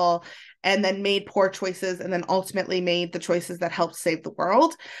raised evil and then made poor choices and then ultimately made the choices that helped save the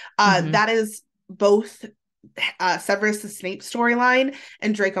world. Hmm. That is both Severus Snape storyline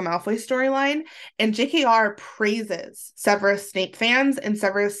and Draco Malfoy storyline, and JKR praises Severus Snape fans and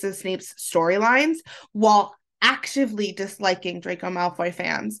Severus Snape's storylines while actively disliking Draco Malfoy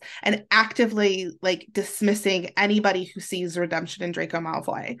fans and actively like dismissing anybody who sees redemption in Draco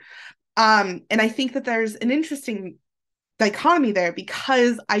Malfoy. And I think that there's an interesting dichotomy there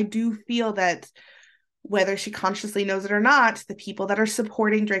because I do feel that whether she consciously knows it or not, the people that are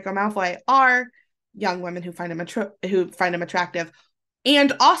supporting Draco Malfoy are young women who find him attractive,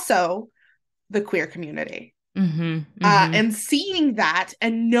 and also the queer community. Hmm. Hmm. And seeing that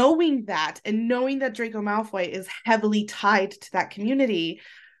and knowing that Draco Malfoy is heavily tied to that community,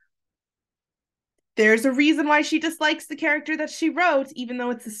 there's a reason why she dislikes the character that she wrote, even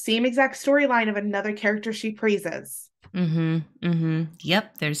though it's the same exact storyline of another character she praises. Hmm. Hmm.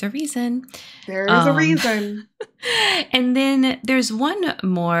 Yep, there's a reason. There is a Um, reason. and then there's one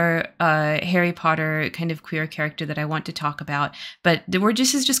more Harry Potter kind of queer character that I want to talk about, but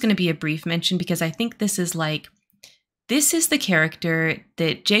this is just going to be a brief mention because I think this is the character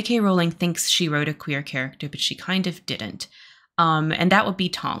that J.K. Rowling thinks she wrote a queer character, but she kind of didn't. And that would be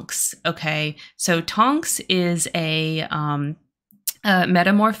Tonks. Okay, so Tonks is a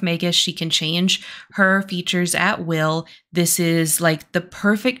metamorph magus. She can change her features at will. This is like the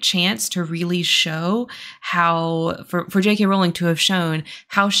perfect chance to really show how, for J.K. Rowling to have shown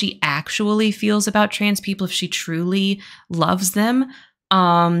how she actually feels about trans people if she truly loves them.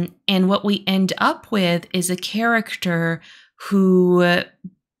 And what we end up with is a character who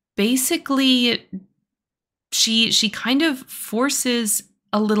basically she kind of forces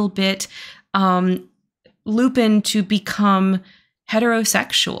a little bit Lupin to become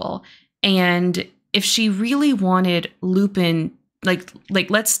heterosexual. And if she really wanted Lupin, like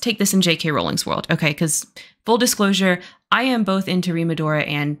let's take this in J.K. Rowling's world, okay? Because full disclosure, I am both into Remadora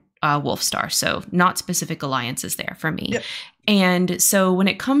and Wolfstar, so not specific alliances there for me. Yep. And so when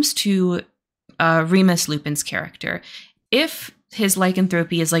it comes to Remus Lupin's character, if his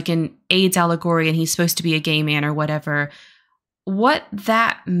lycanthropy is like an AIDS allegory and he's supposed to be a gay man or whatever, what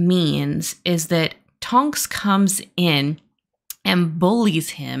that means is that Tonks comes in and bullies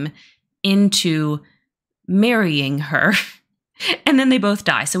him into marrying her. And then they both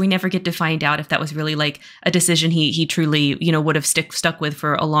die. So we never get to find out if that was really like a decision he truly, would have stuck with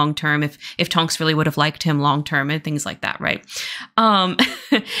for a long term, if Tonks really would have liked him long term and things like that, right?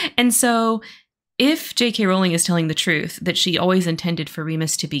 And so if J.K. Rowling is telling the truth that she always intended for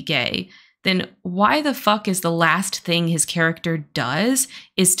Remus to be gay, then why the fuck is the last thing his character does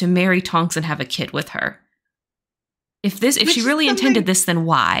is to marry Tonks and have a kid with her? If she really intended this, then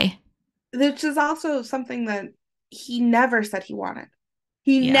why? Which is also something that he never said he wanted.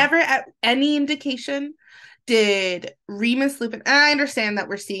 He never, at any indication, did Remus Lupin. And I understand that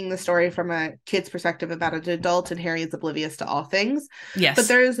we're seeing the story from a kid's perspective about an adult, and Harry is oblivious to all things. Yes. But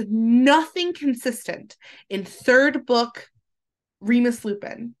there is nothing consistent in third book Remus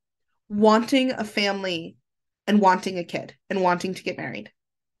Lupin wanting a family and wanting a kid and wanting to get married.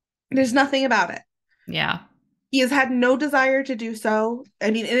 There's nothing about it. Yeah. He has had no desire to do so.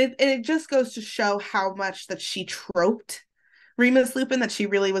 I mean, it just goes to show how much that she troped Remus Lupin, that she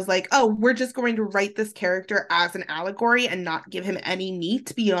really was like, oh, we're just going to write this character as an allegory and not give him any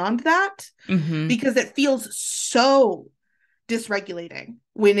meat beyond that. Mm-hmm. Because it feels so dysregulating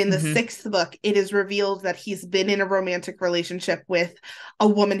when in the sixth book it is revealed that he's been in a romantic relationship with a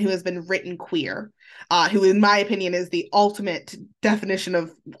woman who has been written queer, who in my opinion is the ultimate definition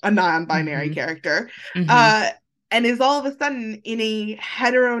of a non-binary character, and is all of a sudden in a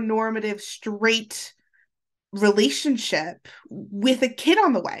heteronormative straight relationship with a kid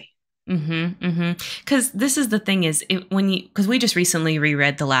on the way. Because this is the thing is, because we just recently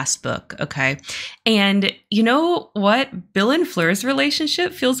reread the last book, okay? And you know what? Bill and Fleur's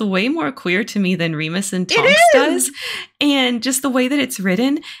relationship feels way more queer to me than Remus and Tonks does. And just the way that it's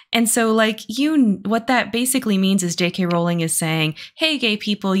written. And so what that basically means is J.K. Rowling is saying, hey, gay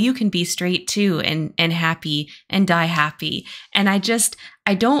people, you can be straight too and happy and die happy. And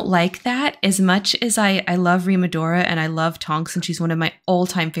I don't like that as much as I love Rimadora and I love Tonks, and she's one of my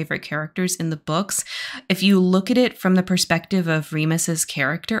all-time favorite characters in the books. If you look at it from the perspective of Remus's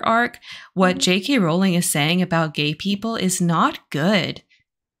character arc, what J.K. Rowling is saying about gay people is not good.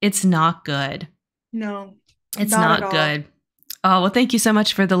 It's not good. No. It's not good. Oh, well, thank you so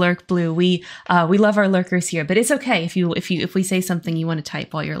much for the lurk, Blue. We love our lurkers here, but it's okay if we say something you want to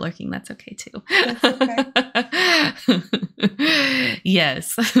type while you're lurking, that's okay too. That's okay.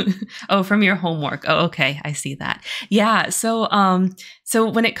 Yes. Oh, from your homework. Oh, okay. I see that. Yeah. So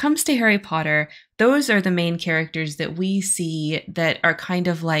when it comes to Harry Potter, those are the main characters that we see that are kind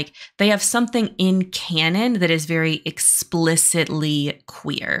of like, they have something in canon that is very explicitly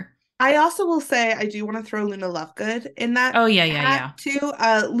queer. I also will say I do want to throw Luna Lovegood in that. Oh yeah. Too.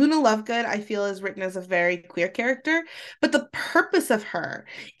 Luna Lovegood, I feel, is written as a very queer character, but the purpose of her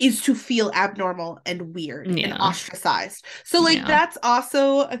is to feel abnormal and weird and ostracized. So like that's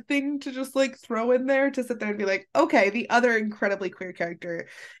also a thing to just like throw in there, to sit there and be like, okay, the other incredibly queer character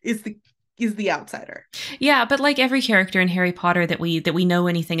is the outsider. Yeah, but like every character in Harry Potter that we know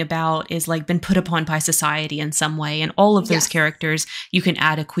anything about is like been put upon by society in some way, and all of those characters you can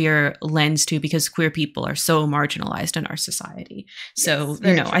add a queer lens to, because queer people are so marginalized in our society. So,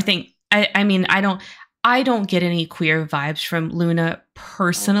 true. I think I mean I don't get any queer vibes from Luna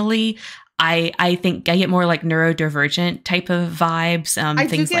personally. I think I get more like neurodivergent type of vibes,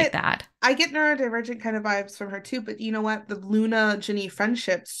 things like that. I get neurodivergent kind of vibes from her too, but you know what? The Luna Ginny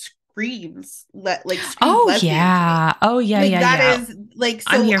friendship screams yeah. Oh yeah, like, yeah. That is like, so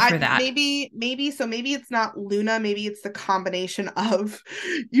I'm here for that. Maybe it's not Luna, maybe it's the combination of,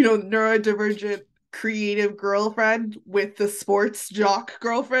 neurodivergent creative girlfriend with the sports jock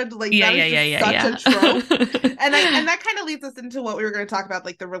girlfriend. Like such a trope. and that kind of leads us into what we were going to talk about,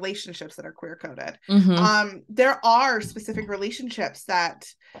 like the relationships that are queer coded. There are specific relationships that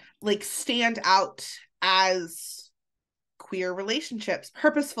like stand out as queer relationships.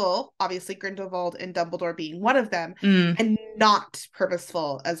 Purposeful, obviously Grindelwald and Dumbledore being one of them, and not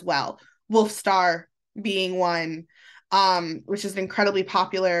purposeful as well. Wolfstar being one, which is an incredibly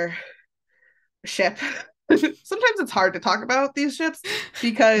popular ship. Sometimes it's hard to talk about these ships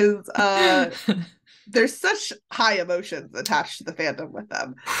because there's such high emotions attached to the fandom with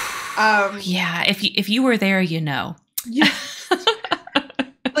them. Yeah, if you were there,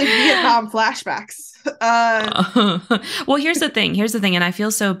 like Vietnam flashbacks. Well, here's the thing, and I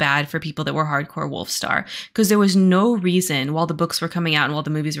feel so bad for people that were hardcore Wolfstar, because there was no reason while the books were coming out and while the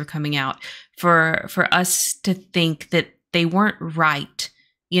movies were coming out for us to think that they weren't right.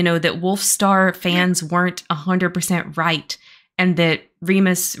 That Wolfstar fans weren't 100% right, and that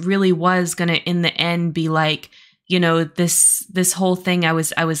Remus really was gonna in the end be like, this whole thing, I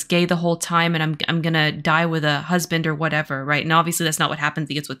was gay the whole time, and I'm gonna die with a husband or whatever, right? And obviously that's not what happens.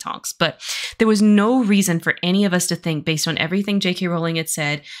 He gets with Tonks, but there was no reason for any of us to think, based on everything J.K. Rowling had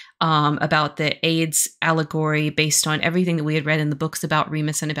said about the AIDS allegory, based on everything that we had read in the books about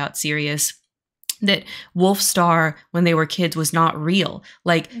Remus and about Sirius, that Wolfstar, when they were kids, was not real.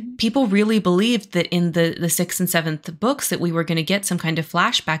 Like, people really believed that in the 6th and 7th books that we were going to get some kind of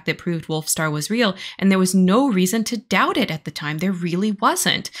flashback that proved Wolfstar was real. And there was no reason to doubt it at the time. There really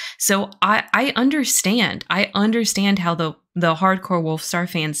wasn't. So I understand. I understand how the hardcore Wolfstar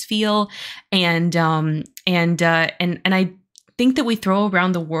fans feel. And I think that we throw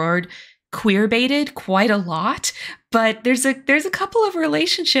around the word queer baited quite a lot, but there's a couple of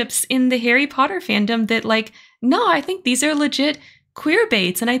relationships in the Harry Potter fandom that, like, no, I think these are legit queer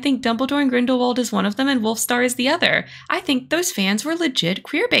baits, and I think Dumbledore and Grindelwald is one of them and Wolfstar is the other. I think those fans were legit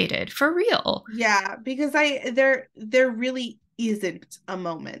queer baited for real. Yeah, because there really isn't a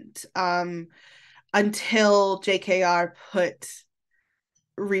moment until JKR put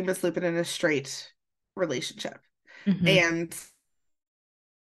Remus Lupin in a straight relationship. And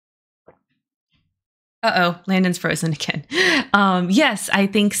Landon's frozen again. Yes, I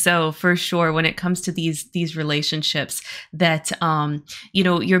think so, for sure. When it comes to these relationships that,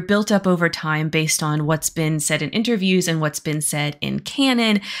 you're built up over time based on what's been said in interviews and what's been said in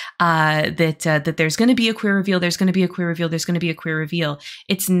canon, that there's going to be a queer reveal. There's going to be a queer reveal. There's going to be a queer reveal.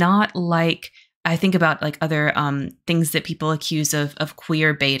 It's not like, I think about like other things that people accuse of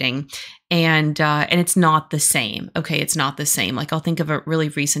queer baiting, and it's not the same. Okay, it's not the same. Like, I'll think of a really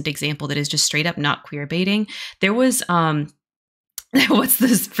recent example that is just straight up not queer baiting. There was what's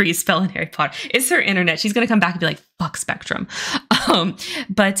this free spell in Harry Potter? It's her internet. She's gonna come back and be like, "Fuck Spectrum."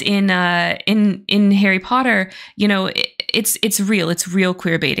 But in Harry Potter, it's real. It's real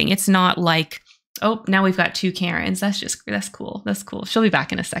queer baiting. It's not like, oh, now we've got two Karens. That's cool. That's cool. She'll be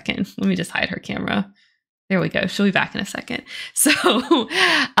back in a second. Let me just hide her camera. There we go. She'll be back in a second. So,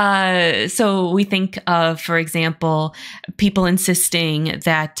 so we think of, for example, people insisting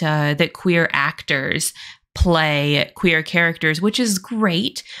that queer actors play queer characters, which is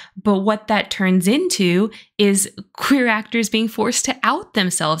great. But what that turns into is queer actors being forced to out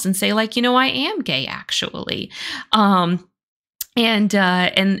themselves and say, like, I am gay, actually. And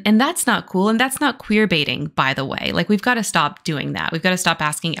that's not cool. And that's not queer baiting, by the way. Like, we've got to stop doing that. We've got to stop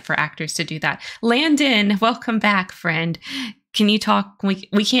asking for actors to do that. Landon, welcome back, friend. Can you talk?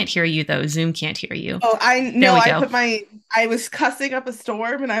 We can't hear you, though. Zoom can't hear you. Oh, I know. I was cussing up a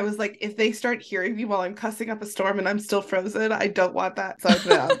storm and I was like, if they start hearing me while I'm cussing up a storm and I'm still frozen, I don't want that. So I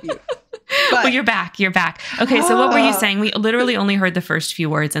put it on mute. But, well, you're back. Okay, so what were you saying? We literally only heard the first few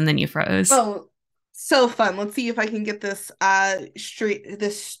words and then you froze. Oh, so fun. Let's see if I can get this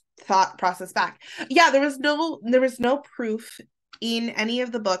this thought process back. Yeah, there was no proof in any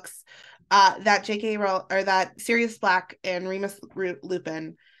of the books that J.K. Rowling or that Sirius Black and Remus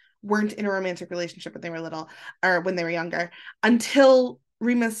Lupin weren't in a romantic relationship when they were little or when they were younger until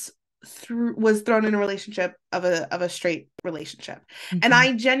Remus was thrown in a relationship of a straight relationship. Mm-hmm. And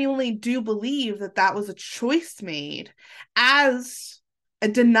I genuinely do believe that was a choice made as a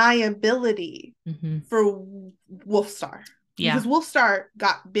deniability for Wolfstar. Yeah. Because Wolfstar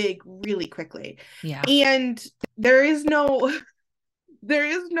got big really quickly. Yeah. And there is no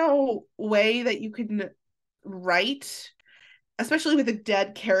way that you can write, especially with a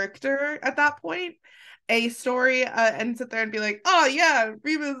dead character at that point, a story and sit there and be like, oh yeah,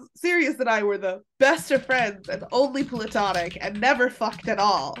 Remus, Sirius and I were the best of friends and only platonic and never fucked at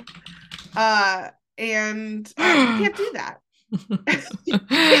all. And you can't do that.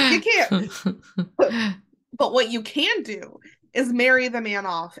 You can't. But what you can do is marry the man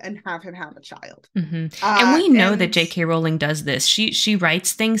off and have him have a child. Mm-hmm. And we know that J.K. Rowling does this. She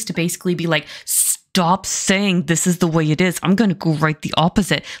writes things to basically be like, stop saying this is the way it is. I'm going to go right the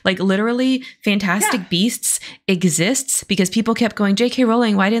opposite. Like, literally, Fantastic Beasts exists because people kept going, J.K.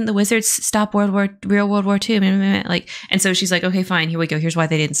 Rowling, why didn't the wizards stop World War II? Like, and so she's like, okay, fine, here we go. Here's why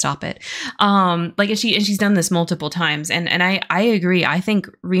they didn't stop it. And she's done this multiple times. And I agree. I think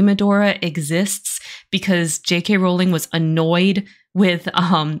Remadora exists because J.K. Rowling was annoyed with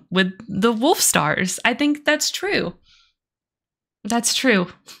the Wolfstars. I think that's true. That's true.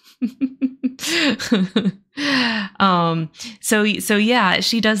 So yeah,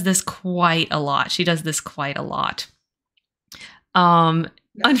 she does this quite a lot.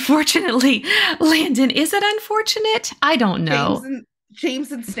 Unfortunately, Landon, is it unfortunate? I don't know.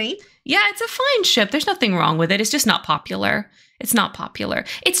 James and Snape? Yeah, it's a fine ship. There's nothing wrong with it. It's just not popular.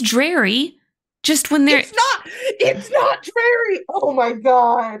 It's dreary. Just when they're It's not dreary. Oh my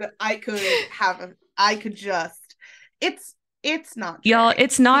god. It's not. Y'all,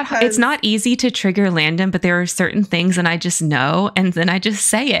 it's not easy to trigger Landon, but there are certain things and I just know, and then I just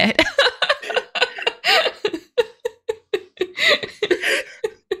say it.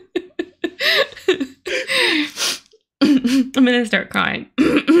 I'm going to start crying.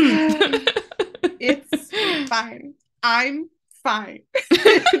 It's fine. I'm fine.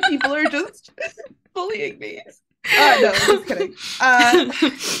 People are just bullying me. No, just kidding.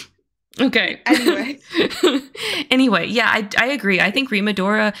 Okay. Anyway, yeah, I agree. I think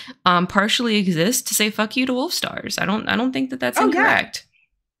Remadora partially exists to say fuck you to Wolfstars. I don't think that's incorrect.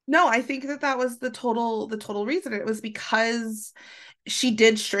 Yeah. No, I think that was the total reason. It was because she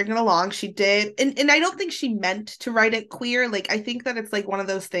did string it along. She did, and I don't think she meant to write it queer. Like, I think that it's like one of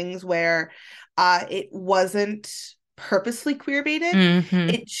those things where it wasn't purposely queer baited. Mm-hmm.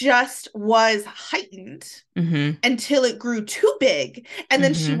 It just was heightened until it grew too big, and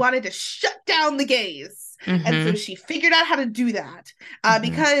then she wanted to shut down the gays. And so she figured out how to do that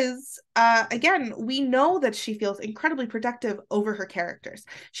because again, we know that she feels incredibly protective over her characters.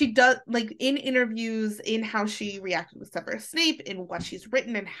 She does, like, in interviews, in how she reacted with Severus Snape, in what she's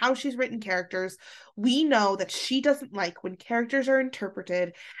written and how she's written characters, we know that she doesn't like when characters are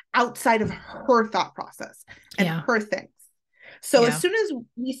interpreted outside of her thought process and her things. So as soon as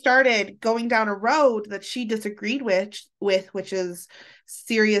we started going down a road that she disagreed with, which is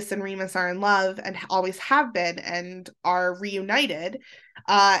Sirius and Remus are in love and always have been and are reunited,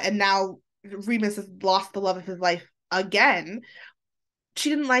 and now Remus has lost the love of his life again, she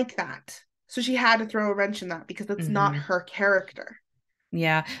didn't like that. So she had to throw a wrench in that because that's not her character.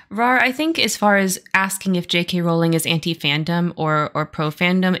 Yeah. Rar, I think as far as asking if J.K. Rowling is anti-fandom or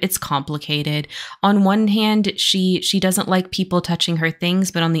pro-fandom, it's complicated. On one hand, she doesn't like people touching her things,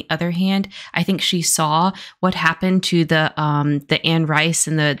 but on the other hand, I think she saw what happened to the Anne Rice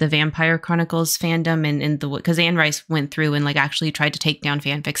and the Vampire Chronicles fandom and the because Anne Rice went through and like actually tried to take down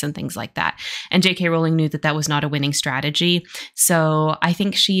fanfics and things like that. And J.K. Rowling knew that that was not a winning strategy. So I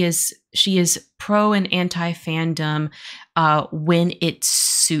think she is pro and anti fandom when it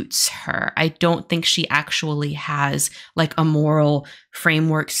suits her. I don't think she actually has like a moral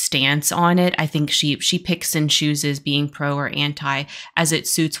framework stance on it. I think she picks and chooses being pro or anti as it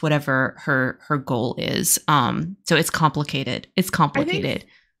suits whatever her goal is. So it's complicated. It's complicated.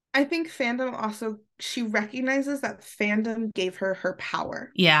 I think fandom also, she recognizes that fandom gave her her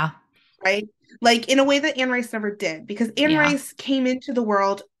power. Yeah. Right? Like in a way that Anne Rice never did, because Anne Yeah. Rice came into the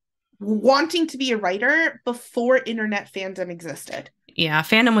world wanting to be a writer before internet fandom existed. Yeah,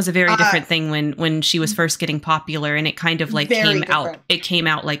 fandom was a very different thing when she was first getting popular, and it kind of like Very came out. different. It came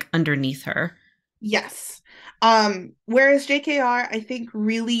out like underneath her. Yes. Whereas JKR, I think,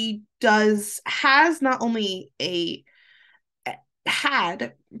 really has not only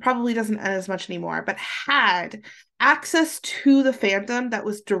had, probably doesn't as much anymore, but had access to the fandom that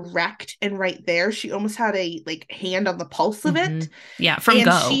was direct and right there. She almost had a like hand on the pulse of it. Yeah, from And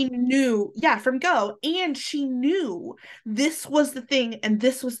Go. she knew, yeah, from Go. And she knew this was the thing and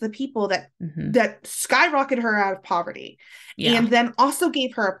this was the people that that skyrocketed her out of poverty. Yeah. And then also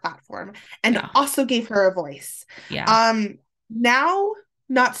gave her a platform and also gave her a voice. Yeah. Now,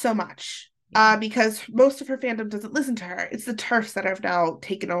 not so much. Because most of her fandom doesn't listen to her. It's the TERFs that have now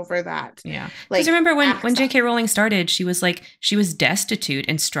taken over that. Yeah. Like, because remember when J.K. Rowling started, she was destitute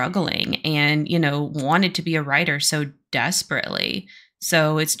and struggling and, you know, wanted to be a writer so desperately.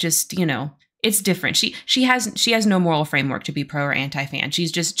 So it's just, you know, it's different. She has no moral framework to be pro or anti-fan.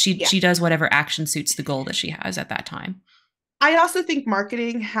 She's just, she does whatever action suits the goal that she has at that time. I also think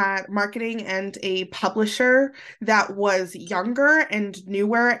marketing and a publisher that was younger and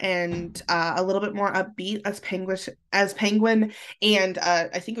newer and a little bit more upbeat as Penguin and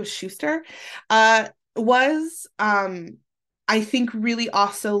I think it was Schuster was I think really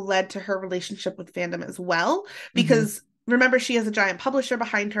also led to her relationship with fandom as well, because remember, she has a giant publisher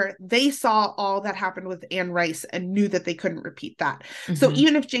behind her. They saw all that happened with Anne Rice and knew that they couldn't repeat that. So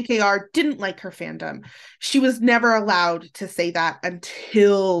even if JKR didn't like her fandom, she was never allowed to say that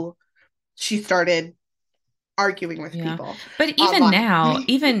until she started arguing with people. But even now,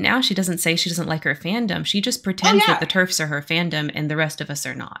 she doesn't say she doesn't like her fandom. She just pretends that the TERFs are her fandom and the rest of us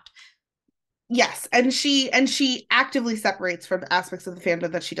are not. Yes, and she actively separates from aspects of the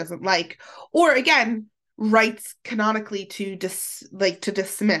fandom that she doesn't like, or again, writes canonically to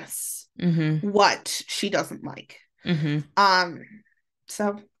dismiss what she doesn't like.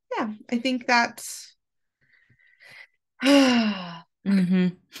 So yeah, I think that's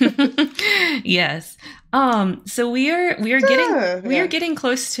yes. So we are getting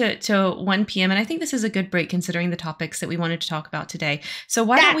close to 1 p.m. and I think this is a good break considering the topics that we wanted to talk about today. So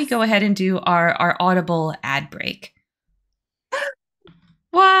why don't we go ahead and do our Audible ad break? What?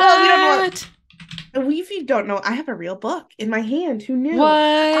 Well, we don't know. If you don't know, I have a real book in my hand. Who knew?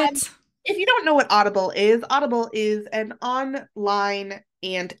 What? If you don't know what Audible is an online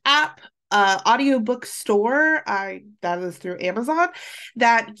and app audiobook store that is through Amazon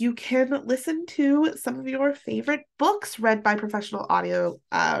that you can listen to some of your favorite books read by professional audio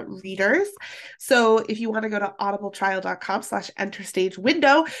readers. So if you want to go to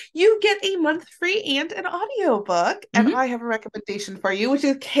audibletrial.com/enterstagewindow, you get a month free and an audiobook. And I have a recommendation for you, which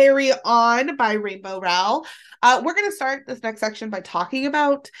is Carry On by Rainbow Rowell. We're going to start this next section by talking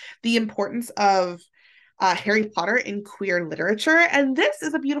about the importance of Harry Potter in queer literature, and this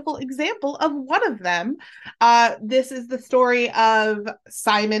is a beautiful example of one of them. This is the story of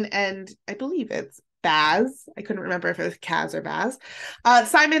Simon and I believe it's Baz. I couldn't remember if it was Kaz or Baz.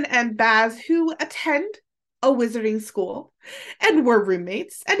 Simon and Baz, who attend a wizarding school and were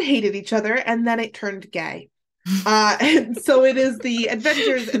roommates and hated each other, and then it turned gay. And so it is the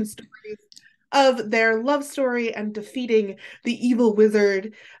adventures and stories of their love story and defeating the evil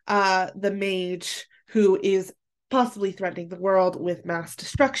wizard, the mage, who is possibly threatening the world with mass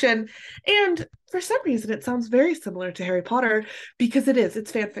destruction. And for some reason, it sounds very similar to Harry Potter because it is.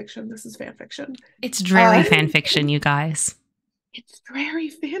 It's fan fiction. This is fan fiction. It's dreary fan fiction, you guys. It's dreary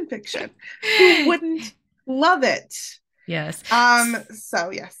fan fiction. Who wouldn't love it? Yes.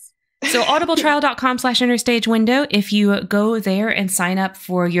 So yes. So audibletrial.com/interstage window. If you go there and sign up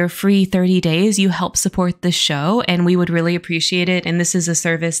for your free 30 days, you help support the show and we would really appreciate it. And this is a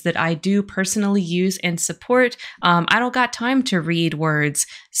service that I do personally use and support. I don't got time to read words,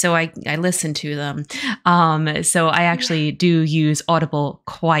 so I listen to them. So I actually do use Audible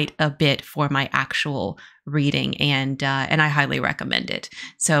quite a bit for my actual reading and I highly recommend it.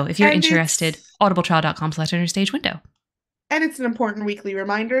 So if you're interested, audibletrial.com/interstage window. And it's an important weekly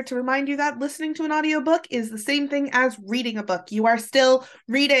reminder to remind you that listening to an audiobook is the same thing as reading a book. You are still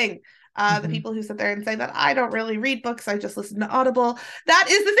reading. The people who sit there and say that I don't really read books, I just listen to Audible, that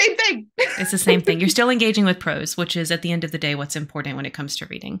is the same thing. It's the same thing. You're still engaging with prose, which is at the end of the day what's important when it comes to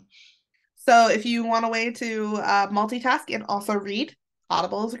reading. So if you want a way to multitask and also read,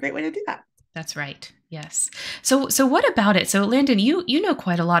 Audible is a great way to do that. That's right. Yes. So what about it? So Landon, you know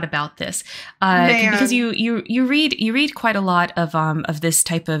quite a lot about this because you read quite a lot of this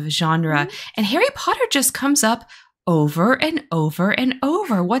type of genre, and Harry Potter just comes up over and over and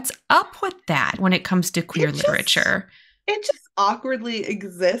over. What's up with that when it comes to queer literature? It just awkwardly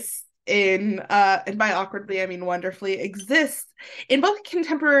exists in and by awkwardly I mean wonderfully exists in both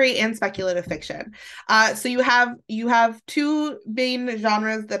contemporary and speculative fiction. So you have two main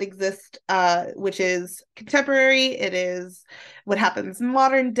genres that exist, which is contemporary. It is what happens in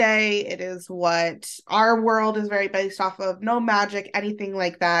modern day. It is what our world is very based off of. No magic, anything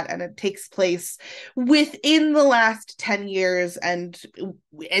like that, and it takes place within the last 10 years and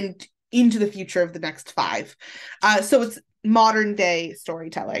into the future of the next 5. So it's modern day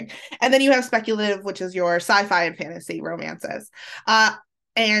storytelling. And then you have speculative, which is your sci-fi and fantasy romances.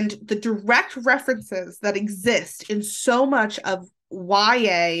 And the direct references that exist in so much of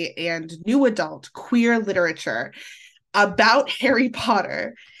YA and new adult queer literature about Harry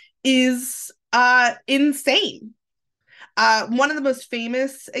Potter is insane. One of the most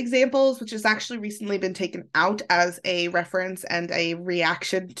famous examples, which has actually recently been taken out as a reference and a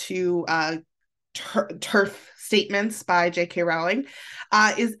reaction to TERF statements by J.K. Rowling,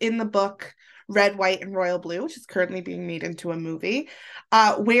 is in the book Red, White, and Royal Blue, which is currently being made into a movie,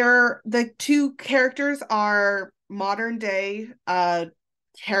 where the two characters are modern day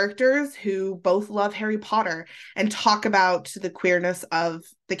characters who both love Harry Potter and talk about the queerness of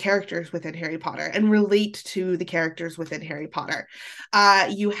the characters within Harry Potter and relate to the characters within Harry Potter.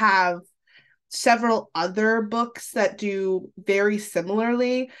 You have several other books that do very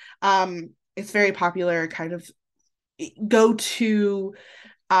similarly. It's very popular kind of go-to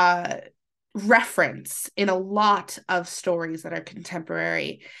reference in a lot of stories that are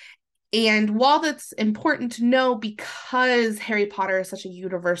contemporary. And while that's important to know because Harry Potter is such a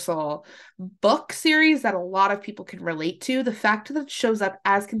universal book series that a lot of people can relate to, the fact that it shows up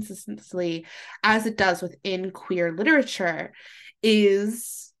as consistently as it does within queer literature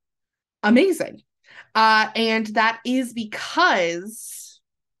is amazing. And that is because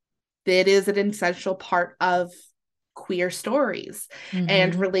it is an essential part of queer stories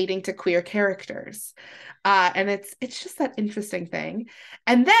and relating to queer characters. And it's just that interesting thing.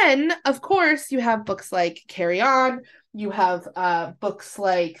 And then, of course, you have books like Carry On. You have books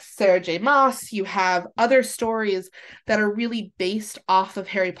like Sarah J. Maas. You have other stories that are really based off of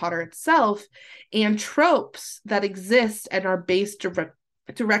Harry Potter itself and tropes that exist and are based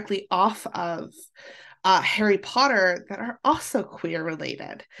directly off of Harry Potter that are also queer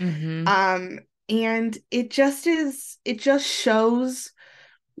related. And it just shows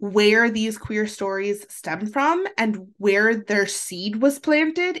where these queer stories stem from and where their seed was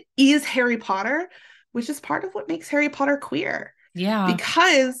planted is Harry Potter, which is part of what makes Harry Potter queer. Yeah.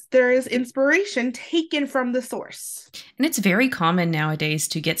 Because there is inspiration taken from the source. And it's very common nowadays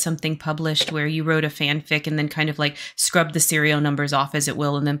to get something published where you wrote a fanfic and then kind of like scrubbed the serial numbers off as it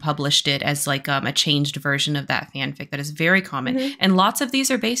will and then published it as like a changed version of that fanfic. That is very common. And lots of these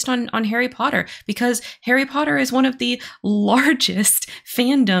are based on Harry Potter because Harry Potter is one of the largest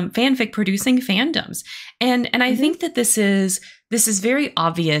fanfic producing fandoms. And I think that this is very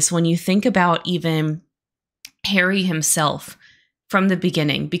obvious when you think about even Harry himself from the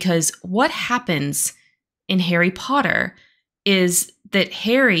beginning, because what happens in Harry Potter is that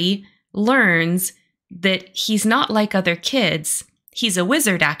Harry learns that he's not like other kids. He's a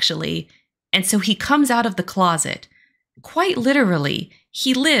wizard, actually. And so he comes out of the closet. Quite literally,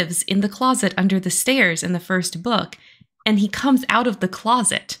 he lives in the closet under the stairs in the first book, and he comes out of the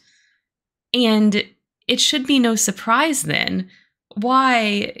closet. And it should be no surprise then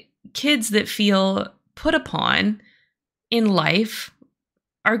why kids that feel put upon in life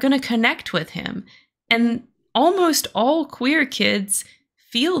are going to connect with him. And almost all queer kids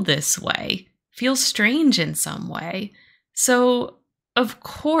feel this way, feel strange in some way. So of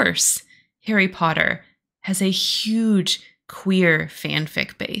course, Harry Potter has a huge queer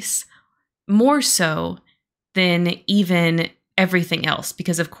fanfic base, more so than even everything else,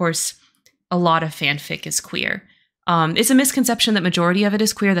 because of course, a lot of fanfic is queer. It's a misconception that majority of it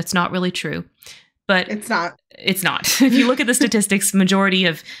is queer. That's not really true, but It's not. it's not. If you look at the statistics, majority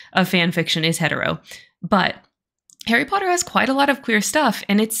of fan fiction is hetero, but Harry Potter has quite a lot of queer stuff,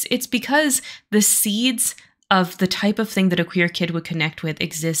 and it's because the seeds of the type of thing that a queer kid would connect with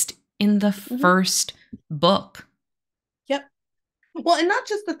exist in the first book. Yep. Well, and not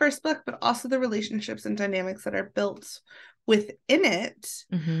just the first book, but also the relationships and dynamics that are built within it.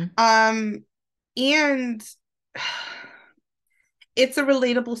 Mm-hmm. And it's a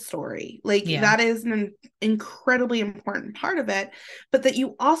relatable story. Like, Yeah. that is an incredibly important part of it, but that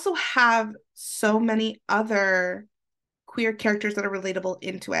you also have so many other queer characters that are relatable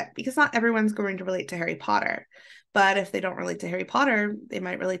into it, because not everyone's going to relate to Harry Potter. But if they don't relate to Harry Potter, they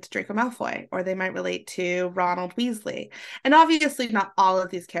might relate to Draco Malfoy, or they might relate to Ronald Weasley. And obviously, not all of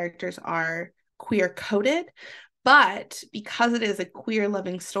these characters are queer coded, but because it is a queer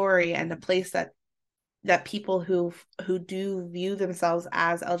loving story and a place that people who do view themselves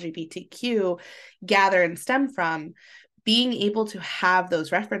as LGBTQ gather and stem from, being able to have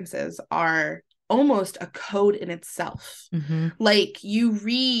those references are almost a code in itself. Mm-hmm. Like, you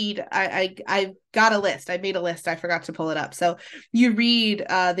read, I got a list. I made a list. I forgot to pull it up. So you read,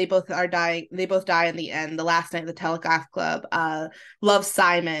 they both die in the end. The Last Night of the Telegraph Club, Love,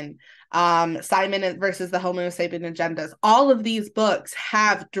 Simon, Simon versus the Homo sapien agendas. All of these books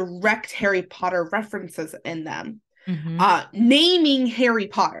have direct Harry Potter references in them. Mm-hmm. Naming Harry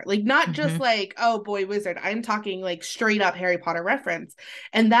Potter, like, not Mm-hmm. just like, oh, boy wizard. I'm talking like straight up Harry Potter reference.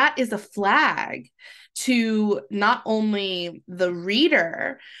 And that is a flag to not only the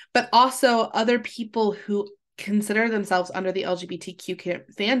reader, but also other people who consider themselves under the LGBTQ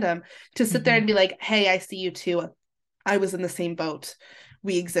fandom, to sit there and be like, hey, I see you too. I was in the same boat.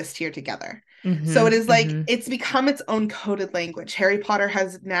 We exist here together. Mm-hmm. So it is like, mm-hmm. it's become its own coded language. Harry Potter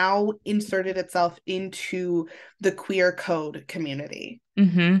has now inserted itself into the queer code community.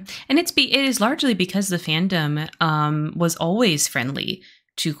 Mm-hmm. And it is largely because the fandom was always friendly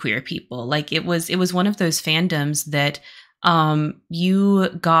to queer people. Like, it was one of those fandoms that you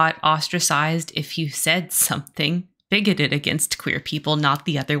got ostracized if you said something bigoted against queer people, not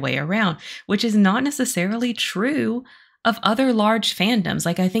the other way around, which is not necessarily true of other large fandoms.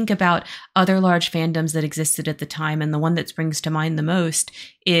 Like, I think about other large fandoms that existed at the time, and the one that springs to mind the most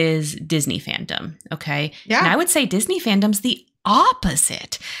is Disney fandom. Okay. Yeah. And I would say Disney fandom's the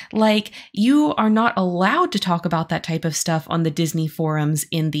opposite. Like, you are not allowed to talk about that type of stuff on the Disney forums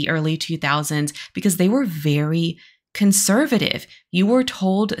in the early 2000s because they were very conservative. You were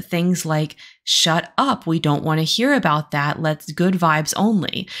told things like, shut up, we don't want to hear about that, let's good vibes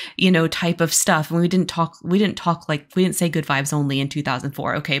only, type of stuff. And we didn't say good vibes only in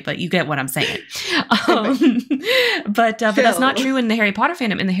 2004. Okay. But you get what I'm saying. But that's not true in the Harry Potter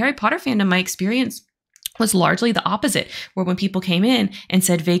fandom. In the Harry Potter fandom, my experience was largely the opposite, where when people came in and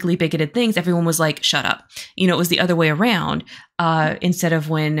said vaguely bigoted things, everyone was like, shut up. It was the other way around. Instead of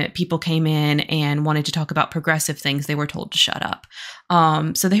when people came in and wanted to talk about progressive things, they were told to shut up.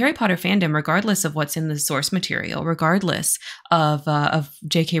 So the Harry Potter fandom, regardless of what's in the source material, regardless of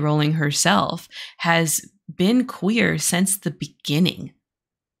J.K. Rowling herself, has been queer since the beginning.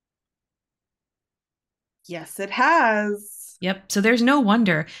 Yes, it has. Yep. So there's no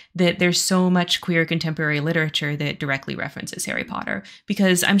wonder that there's so much queer contemporary literature that directly references Harry Potter,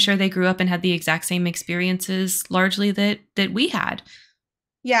 because I'm sure they grew up and had the exact same experiences largely that we had.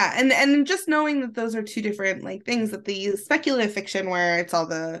 Yeah, and just knowing that those are two different like things, that the speculative fiction, where it's all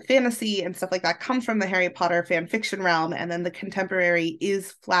the fantasy and stuff like that, comes from the Harry Potter fan fiction realm, and then the contemporary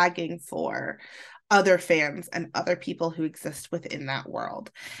is flagging for other fans and other people who exist within that world.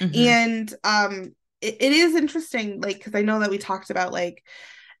 Mm-hmm. And it is interesting, like, because I know that we talked about like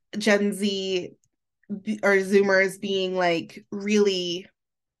Gen Z or Zoomers being like really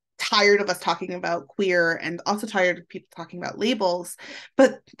tired of us talking about queer, and also tired of people talking about labels,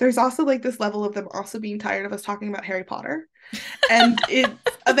 but there's also like this level of them also being tired of us talking about Harry Potter. And it's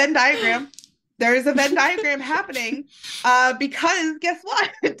a Venn diagram. There's a Venn diagram happening, because guess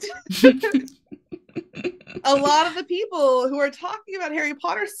what? A lot of the people who are talking about Harry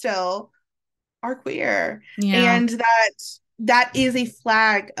Potter still are queer. Yeah. And that is a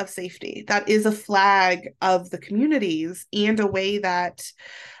flag of safety. That is a flag of the communities, and a way that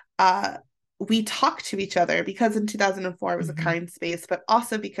we talk to each other, because in 2004 it was mm-hmm. a kind space, but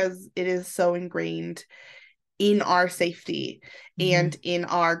also because it is so ingrained in our safety mm-hmm. and in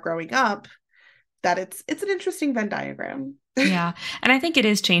our growing up that it's an interesting Venn diagram. Yeah. And I think it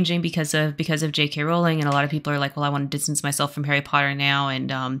is changing because of J.K. Rowling, and a lot of people are like, well, I want to distance myself from Harry Potter now,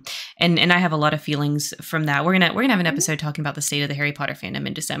 and I have a lot of feelings from that. We're gonna have an episode talking about the state of the Harry Potter fandom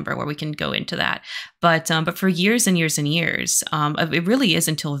in December where we can go into that. But for years and years and years, it really is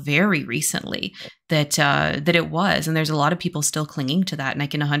until very recently that it was, and there's a lot of people still clinging to that, and I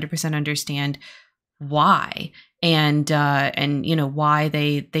can 100% understand why, and you know why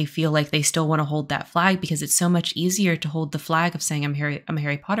they feel like they still want to hold that flag, because it's so much easier to hold the flag of saying I'm a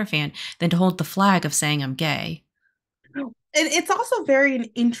Harry Potter fan than to hold the flag of saying I'm gay. And it's also very an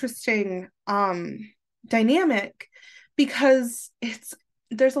interesting dynamic, because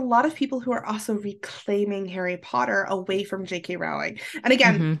there's a lot of people who are also reclaiming Harry Potter away from J.K. Rowling. And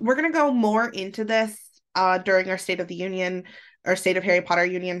again, Mm-hmm. we're going to go more into this during our State of the Union or State of Harry Potter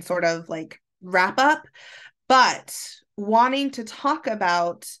Union sort of like wrap up, but wanting to talk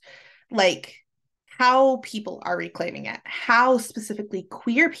about like how people are reclaiming it, how specifically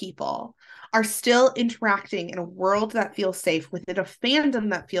queer people are still interacting in a world that feels safe, within a fandom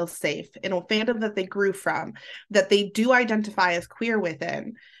that feels safe, in a fandom that they grew from, that they do identify as queer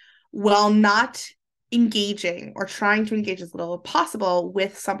within, while not engaging or trying to engage as little as possible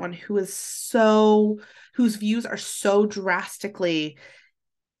with someone whose views are so drastically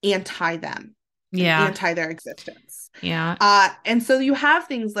anti them and Yeah. anti their existence. Yeah. And so you have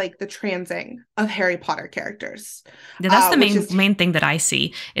things like the transing of Harry Potter characters, Yeah, that's the which main is main thing that I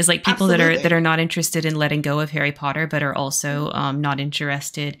see is like people that absolutely. are not interested in letting go of Harry Potter, but are also not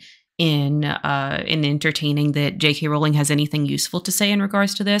interested in entertaining that J.K. Rowling has anything useful to say in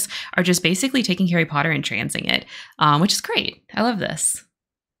regards to this, are just basically taking Harry Potter and transing it, which is great. I love this.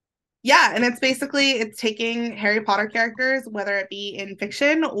 Yeah, and it's taking Harry Potter characters, whether it be in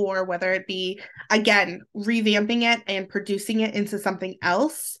fiction or whether it be, again, revamping it and producing it into something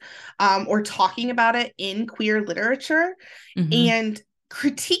else, or talking about it in queer literature, Hmm. and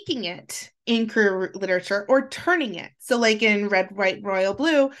critiquing it in queer literature, or turning it. So, like in Red, White, Royal,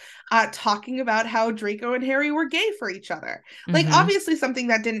 Blue, talking about how Draco and Harry were gay for each other. Like, Hmm. obviously, something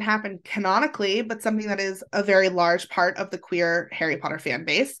that didn't happen canonically, but something that is a very large part of the queer Harry Potter fan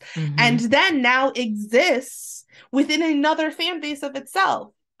base, and Hmm. then now exists within another fan base of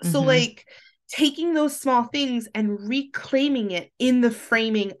itself. So, Hmm. like, taking those small things and reclaiming it in the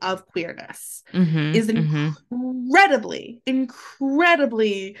framing of queerness Hmm. is Hmm. incredibly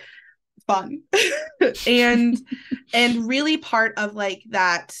fun. and really part of like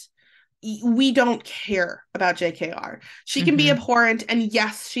that. We don't care about JKR. She can be Hmm. abhorrent, and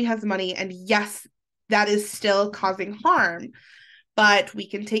yes, she has money, and yes, that is still causing harm, but we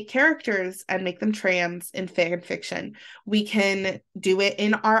can take characters and make them trans in fan fiction. We can do it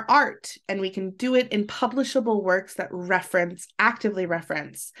in our art, and we can do it in publishable works that actively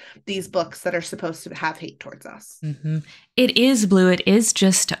reference these books that are supposed to have hate towards us. Hmm. It is blue. It is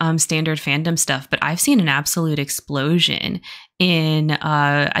just standard fandom stuff, but I've seen an absolute explosion in,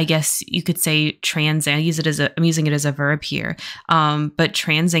 I guess you could say, trans. I'm using it as a verb here, but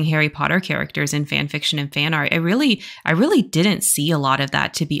transing Harry Potter characters in fan fiction and fan art. I really didn't see a lot of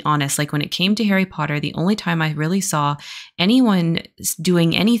that, to be honest. Like when it came to Harry Potter, the only time I really saw anyone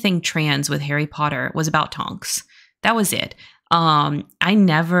doing anything trans with Harry Potter was about Tonks. That was it. I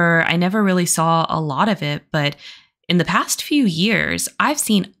never really saw a lot of it, but in the past few years, I've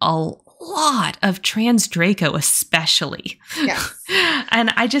seen a lot of trans Draco, especially. Yes. And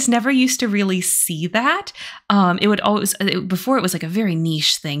I just never used to really see that. It would always, before it was like a very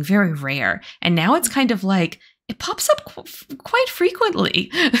niche thing, very rare. And now it's kind of like, it pops up quite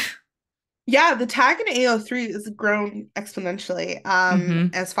frequently. Yeah, the tag in AO3 has grown exponentially Hmm.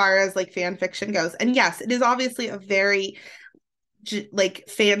 as far as like fan fiction goes. And yes, it is obviously a very like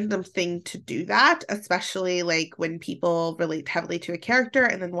fandom thing to do that, especially like when people relate heavily to a character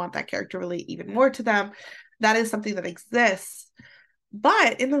and then want that character relate even more to them. That is something that exists.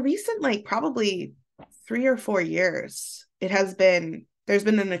 But in the recent like probably 3 or 4 years, there's been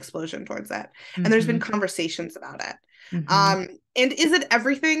an explosion towards that. And there's been Hmm. conversations about it. Hmm. And is it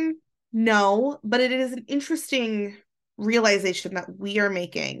everything? No, but it is an interesting realization that we are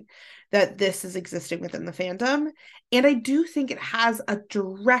making, that this is existing within the fandom. And I do think it has a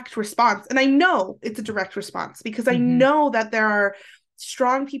direct response. And I know it's a direct response because I Hmm. know that there are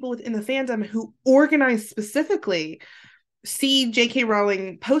strong people within the fandom who organize specifically, see J.K.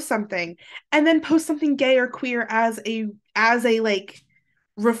 Rowling post something and then post something gay or queer as a like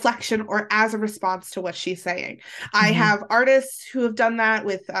reflection or as a response to what she's saying. I Hmm. have artists who have done that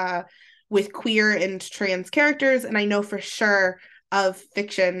with queer and trans characters, and I know for sure of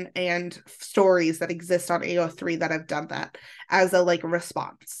fiction and stories that exist on AO3 that have done that as a like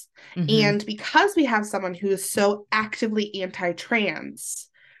response. Mm-hmm. And because we have someone who is so actively anti-trans,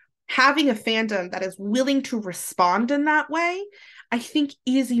 having a fandom that is willing to respond in that way, I think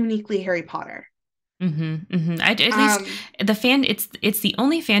is uniquely Harry Potter. Mm-hmm, mm-hmm. At least Um, it's the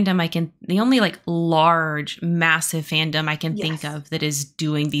only fandom I can, the only like large, massive fandom I can think yes. of that is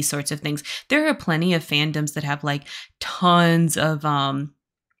doing these sorts of things. There are plenty of fandoms that have like tons of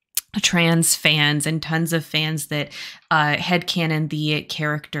trans fans and tons of fans that headcanon the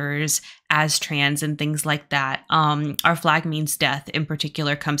characters as trans and things like that. Our Flag Means Death in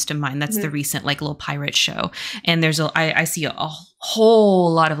particular comes to mind. That's the Mhm. recent like little pirate show. And I see a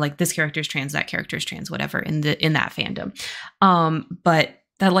whole lot of like this character is trans, that character is trans, whatever in that fandom. But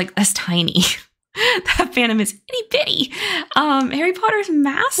that's tiny. That fandom is itty bitty. Harry Potter is Well,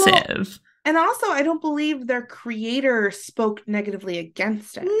 massive. and also, I don't believe their creator spoke negatively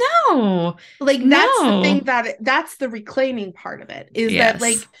against it. No, Like that's the thing, no. that's the reclaiming part of it, is that Yes.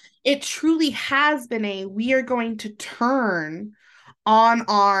 like it truly has been a we are going to turn on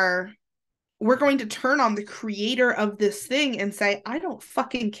our we're going to turn on the creator of this thing and say, I don't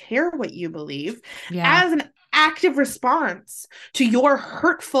fucking care what you believe, Yeah. as an active response to your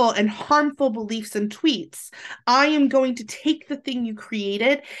hurtful and harmful beliefs and tweets. I am going to take the thing you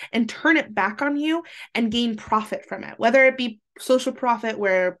created and turn it back on you and gain profit from it, whether it be social profit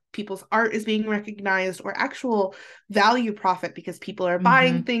where people's art is being recognized, or actual value profit because people are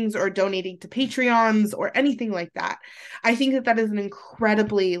buying Mm-hmm. things or donating to Patreons or anything like that. I think that that is an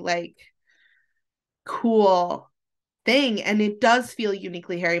incredibly like cool thing, and it does feel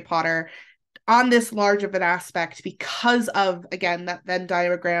uniquely Harry Potter on this large of an aspect because of, again, that Venn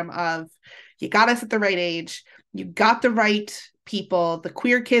diagram of you got us at the right age, you got the right people, the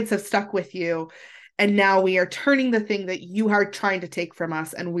queer kids have stuck with you, and now we are turning the thing that you are trying to take from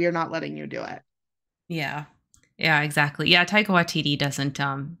us and we are not letting you do it. Yeah. Yeah, exactly. Yeah, Taika Waititi doesn't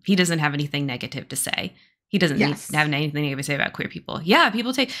he doesn't have anything negative to say. He doesn't need to Yes, have anything negative to say about queer people. Yeah,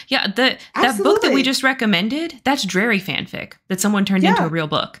 people take that book that we absolutely. just recommended, that's Drarry fanfic that someone turned into a Yeah, real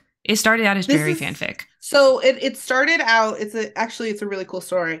book. It started out as this Drarry is fanfic. so it started out, it's a really cool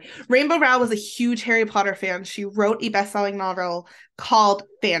story. Rainbow Rowell was a huge Harry Potter fan. She wrote a best-selling novel called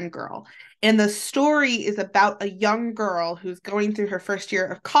Fangirl. And the story is about a young girl who's going through her first year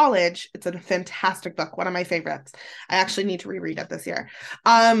of college. It's a fantastic book, one of my favorites. I actually need to reread it this year.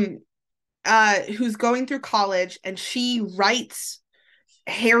 Who's going through college, and she writes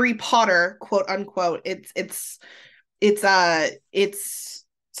Harry Potter, quote unquote. It's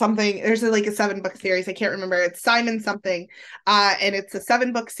something, there's like a 7 book series, I can't remember, it's Simon something, and it's a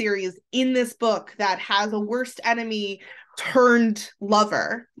 7 book series in this book that has a worst enemy turned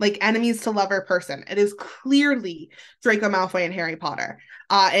lover, like enemies to lover person. It is clearly Draco Malfoy and Harry Potter,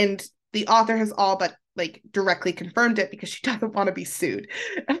 and the author has all but like directly confirmed it because she doesn't want to be sued.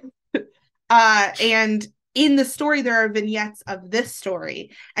 And in the story, there are vignettes of this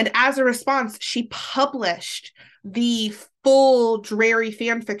story. And as a response, she published the full Drarry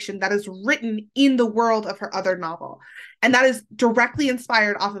fan fiction that is written in the world of her other novel. And that is directly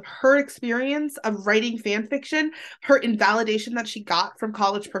inspired off of her experience of writing fan fiction, her invalidation that she got from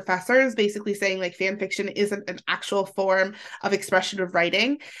college professors, basically saying like fan fiction isn't an actual form of expression of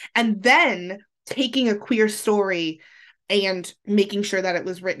writing. And then taking a queer story and making sure that it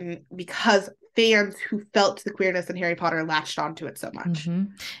was written because fans who felt the queerness in Harry Potter latched onto it so much. Mm-hmm.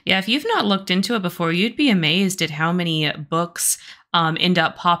 Yeah, if you've not looked into it before, you'd be amazed at how many books end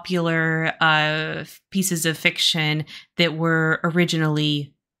up popular pieces of fiction that were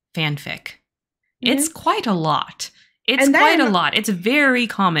originally fanfic. It's Mm-hmm. quite a lot. It's And quite a then, lot. It's very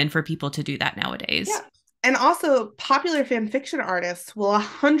common for people to do that nowadays. yeah. And also, popular fan fiction artists will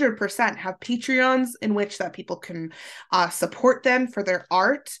 100% have Patreons in which that people can support them for their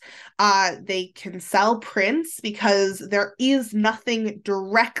art. They can sell prints because there is nothing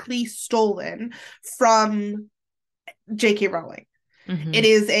directly stolen from J.K. Rowling. It Mm-hmm.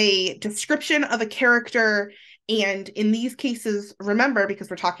 is a description of a character. And in these cases, remember,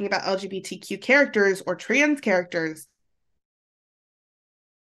 because we're talking about LGBTQ characters or trans characters.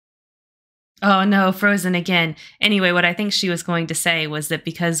 Oh no, Frozen again. Anyway, what I think she was going to say was that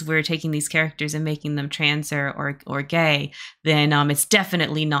because we're taking these characters and making them trans or gay, then it's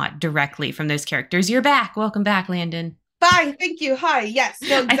definitely not directly from those characters. You're back. Welcome back, Landon. Bye, thank you. Hi. Yes,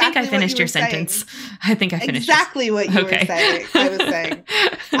 no, I think I exactly what you finished were your saying. sentence. I think I finished yours. Exactly what you were Okay. saying. I was saying.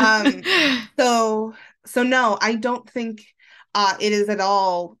 Um, so so no, I don't think it is at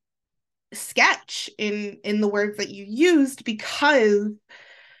all sketch in the words that you used, because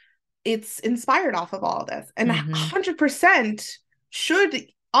it's inspired off of all of this. And hmm 100% should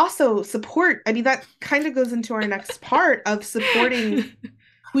also support. I mean, that kind of goes into our next part of supporting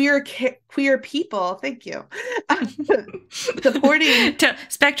queer people. Thank you. Supporting.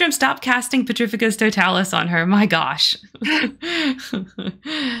 Spectrum, stop casting Petrificus Totalis on her. My gosh.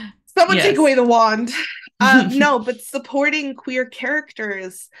 Someone take away the wand. No, but supporting queer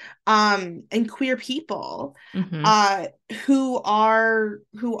characters and queer people who are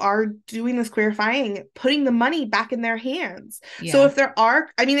doing this queerifying, putting the money back in their hands. Yeah. So if there are,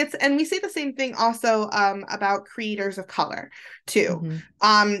 I mean, and we say the same thing also about creators of color too.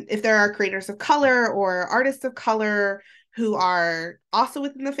 If there are creators of color or artists of color who are also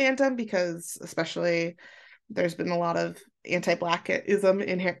within the fandom, because especially there's been a lot of anti-Blackism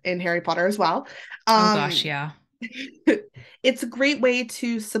in Harry Potter as well. Oh gosh, yeah. It's a great way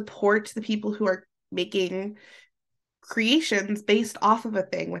to support the people who are making creations based off of a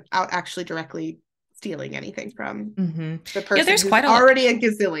thing without actually directly stealing anything from the person who's already a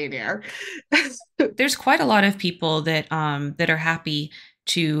gazillionaire. There's quite a lot of people that are happy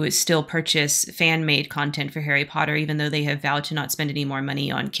to still purchase fan-made content for Harry Potter, even though they have vowed to not spend any more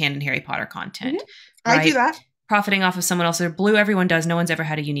money on canon Harry Potter content. Right? I do that. Profiting off of someone else. Blue, everyone does. No one's ever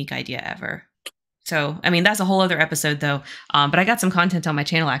had a unique idea ever. So, I mean, that's a whole other episode though. But I got some content on my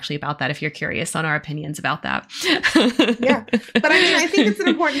channel actually about that if you're curious on our opinions about that. Yeah. But I mean, I think it's an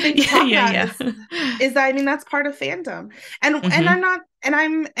important thing to talk about is that, I mean, that's part of fandom. And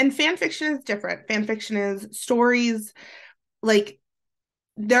and fan fiction is different. Fan fiction is stories, like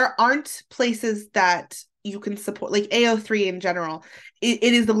there aren't places that you can support, like AO3 in general. It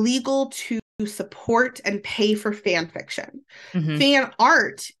is illegal to support and pay for fan fiction. Fan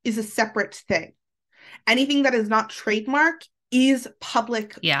art is a separate thing. Anything that is not trademark is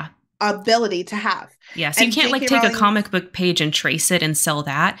public ability to have. Yeah, so you can't take a comic book page and trace it and sell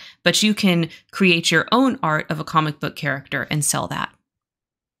that, but you can create your own art of a comic book character and sell that.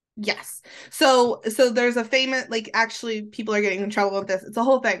 Yes. So there's a famous, like, actually people are getting in trouble with this. It's a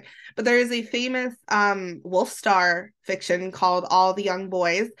whole thing. But there is a famous Wolfstar fiction called All the Young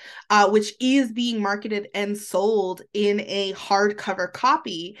Boys, which is being marketed and sold in a hardcover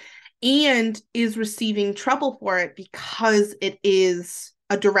copy and is receiving trouble for it because it is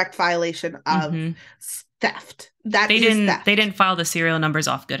a direct violation of theft. They didn't file the serial numbers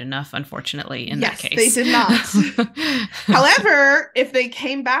off good enough, unfortunately, in that case. They did not. However, if they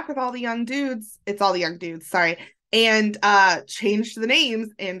came back with All the Young Dudes, it's All the Young Dudes, sorry, and changed the names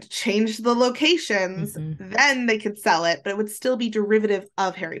and changed the locations, then they could sell it, but it would still be derivative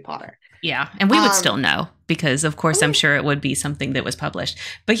of Harry Potter. Yeah, and we would still know because, of course, I'm sure it would be something that was published.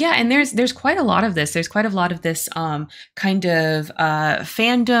 But yeah, and there's quite a lot of this. There's quite a lot of this kind of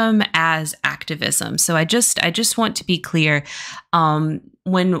fandom as activism. So I just want to be clear,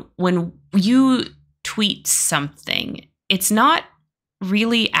 when you tweet something, it's not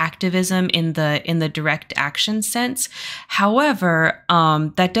really activism in the direct action sense. However,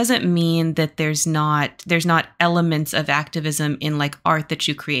 that doesn't mean that there's not elements of activism in like art that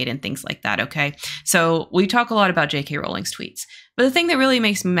you create and things like that. Okay. So we talk a lot about J.K. Rowling's tweets, but the thing that really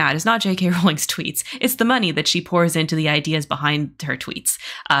makes me mad is not J.K. Rowling's tweets. It's the money that she pours into the ideas behind her tweets.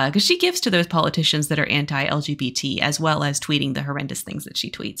 Because she gives to those politicians that are anti-LGBT as well as tweeting the horrendous things that she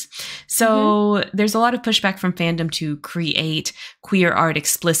tweets. So there's a lot of pushback from fandom to create queer art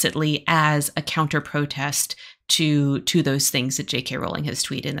explicitly as a counter protest to those things that J.K. Rowling has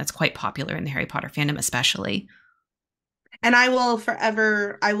tweeted. And that's quite popular in the Harry Potter fandom, especially. And I will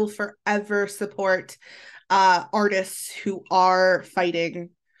forever support artists who are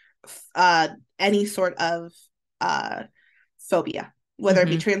fighting any sort of phobia, whether it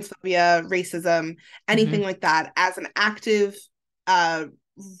be transphobia, racism, anything like that, as an active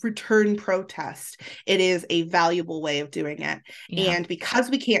return protest. It is a valuable way of doing it. Yeah. And because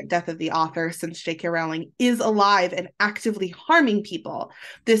we can't death of the author, since J.K. Rowling is alive and actively harming people,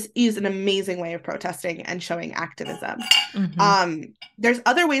 this is an amazing way of protesting and showing activism. There's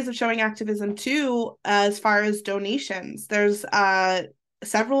other ways of showing activism too, as far as donations. There's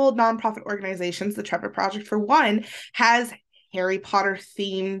several nonprofit organizations. The Trevor Project, for one, has Harry Potter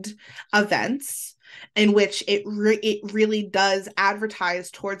themed events in which it really does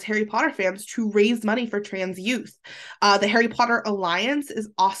advertise towards Harry Potter fans to raise money for trans youth. The Harry Potter Alliance is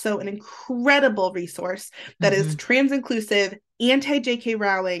also an incredible resource that is trans inclusive, anti-J.K.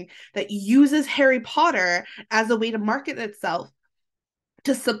 Rowling, that uses Harry Potter as a way to market itself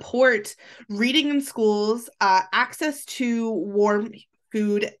to support reading in schools, access to warm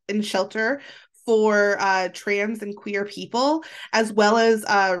food and shelter for trans and queer people, as well as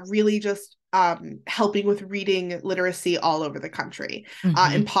really just helping with reading literacy all over the country, in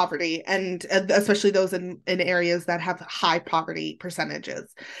Mm-hmm. poverty, and especially those in areas that have high poverty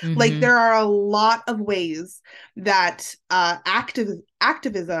percentages. Like, Mm-hmm. there are a lot of ways that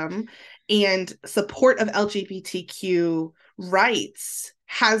activism and support of LGBTQ rights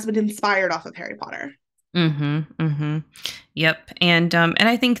has been inspired off of Harry Potter. Mm-hmm. Mm-hmm. Yep. And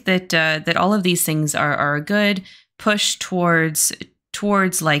I think that that all of these things are a good push towards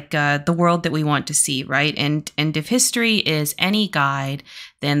like the world that we want to see, right? And if history is any guide,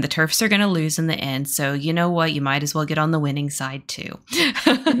 then the turfs are going to lose in the end. So you know what? You might as well get on the winning side too.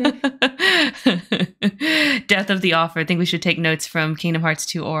 Death of the Offer. I think we should take notes from Kingdom Hearts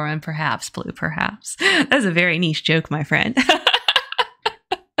 2 Aura and perhaps Blue, perhaps. That's a very niche joke, my friend.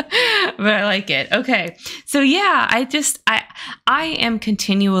 But I like it. Okay. So yeah, I am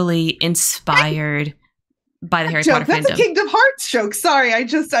continually inspired by the Harry Joke. Potter That's fandom. a Kingdom Hearts joke. Sorry, I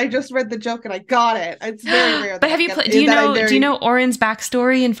just read the joke and I got it. It's very rare. But have you played? Do you know Auron's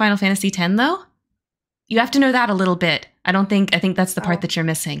backstory in Final Fantasy X though? You have to know that a little bit. I think that's the part that you're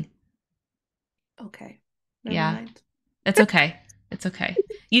missing. Okay. Never mind. It's okay. It's okay.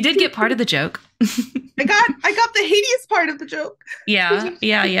 You did get part of the joke. I got the Hades part of the joke. Yeah.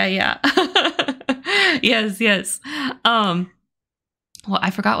 Yes. Well, I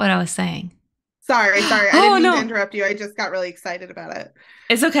forgot what I was saying. Sorry. I didn't mean to interrupt you. I just got really excited about it.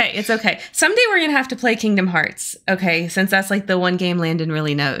 It's okay. Someday we're going to have to play Kingdom Hearts, okay? Since that's like the one game Landon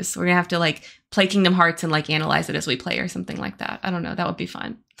really knows. We're going to have to like play Kingdom Hearts and like analyze it as we play or something like that. I don't know. That would be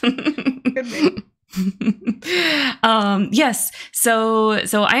fun. Could be. Yes. So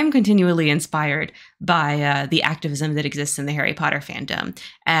I am continually inspired by the activism that exists in the Harry Potter fandom,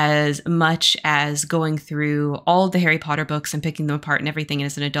 as much as going through all the Harry Potter books and picking them apart and everything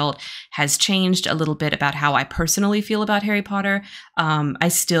as an adult has changed a little bit about how I personally feel about Harry Potter. I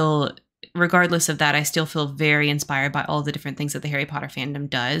still, regardless of that, I still feel very inspired by all the different things that the Harry Potter fandom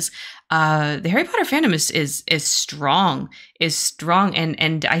does. The Harry Potter fandom is strong,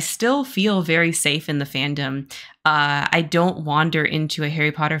 and I still feel very safe in the fandom. I don't wander into a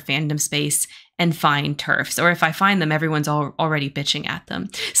Harry Potter fandom space and find turfs, or if I find them, everyone's already bitching at them.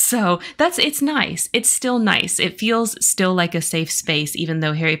 So it's nice. It's still nice. It feels still like a safe space, even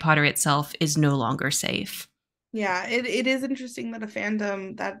though Harry Potter itself is no longer safe. Yeah, it is interesting that a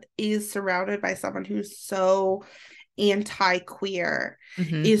fandom that is surrounded by someone who's so anti-queer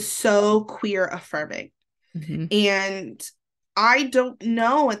is so queer affirming. And I don't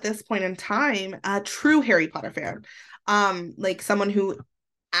know at this point in time a true Harry Potter fan, like someone who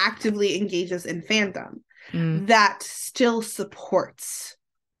actively engages in fandom that still supports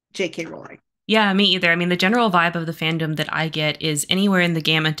J.K. Rowling. Yeah, me either. I mean, the general vibe of the fandom that I get is anywhere in the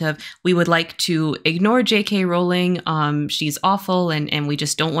gamut of we would like to ignore J.K. Rowling. She's awful and we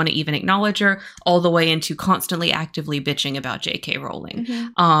just don't want to even acknowledge her, all the way into constantly actively bitching about J.K. Rowling.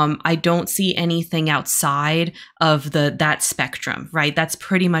 I don't see anything outside of that spectrum, right? That's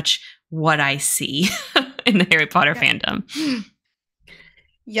pretty much what I see in the Harry Potter fandom.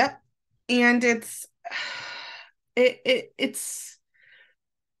 Yep. And it's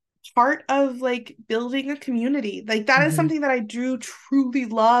part of like building a community. Like that is something that I do truly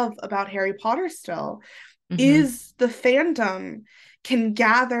love about Harry Potter still, is the fandom can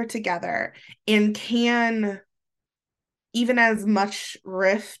gather together and can, even as much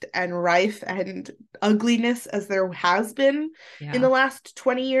rift and rife and ugliness as there has been in the last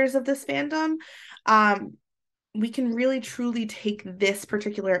 20 years of this fandom, we can really truly take this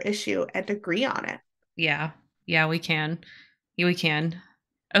particular issue and agree on it. Yeah, we can. We can.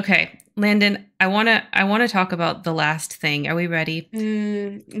 Okay, Landon, I want to talk about the last thing. Are we ready?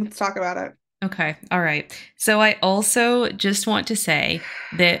 Let's talk about it. Okay. All right. So I also just want to say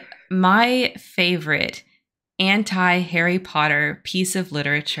that my favorite anti-Harry Potter piece of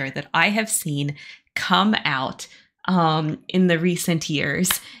literature that I have seen come out in the recent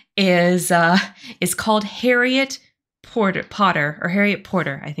years is called Harriet Potter, or Harriet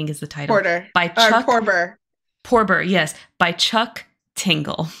Porter, I think is the title. Porter. By Chuck Porber, yes, by Chuck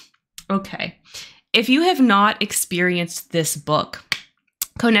Tingle. Okay. If you have not experienced this book,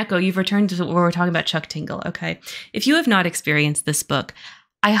 Koneko, you've returned to where we're talking about Chuck Tingle, okay? If you have not experienced this book,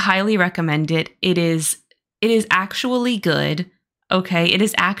 I highly recommend it. It is actually good, okay? It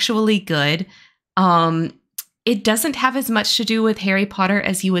is actually good. It doesn't have as much to do with Harry Potter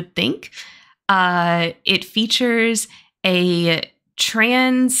as you would think. It features a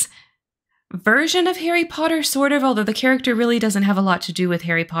trans version of Harry Potter, sort of, although the character really doesn't have a lot to do with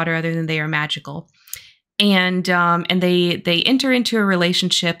Harry Potter other than they are magical. And they enter into a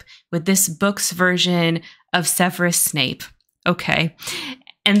relationship with this book's version of Severus Snape. Okay.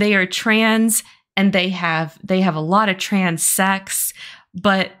 and they are trans, and they have a lot of trans sex,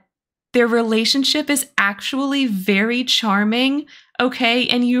 but their relationship is actually very charming, okay?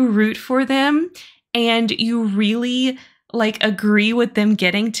 And you root for them, and you really like agree with them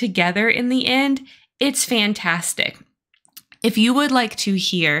getting together in the end. It's fantastic. If you would like to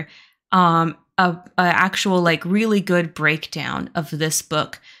hear a actual like really good breakdown of this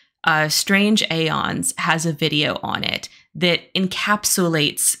book, Strange Aeons has a video on it that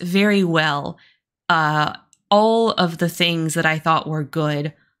encapsulates very well all of the things that I thought were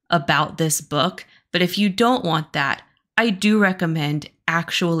good about this book. But if you don't want that, I do recommend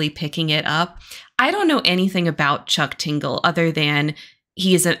actually picking it up. I don't know anything about Chuck Tingle other than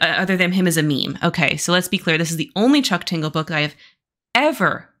him as a meme. Okay, so let's be clear. This is the only Chuck Tingle book I have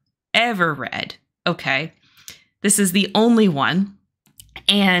ever read. Okay, this is the only one,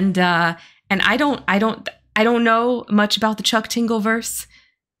 and I don't know much about the Chuck Tingle verse,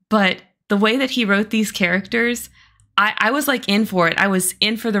 but the way that he wrote these characters, I was like in for it. I was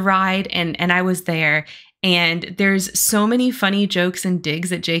in for the ride, and I was there. And there's so many funny jokes and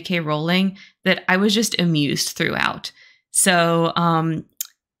digs at J.K. Rowling that I was just amused throughout. So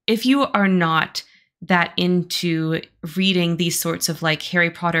if you are not that into reading these sorts of like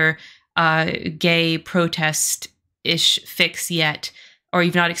Harry Potter gay protest-ish fics yet, or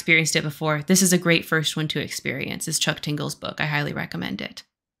you've not experienced it before, this is a great first one to experience. It's Chuck Tingle's book. I highly recommend it.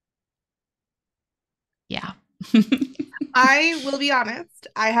 Yeah. I will be honest,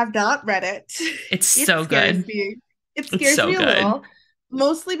 I have not read it. It's so good. It scares me a little,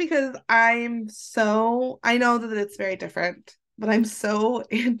 mostly because I know that it's very different, but I'm so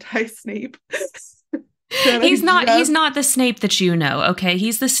anti-Snape. He's not the Snape that you know, okay?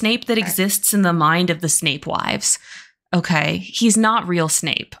 He's the Snape that exists in the mind of the Snape wives. Okay? He's not real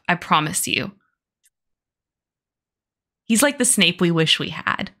Snape, I promise you. He's like the Snape we wish we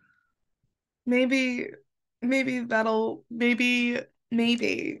had. Maybe we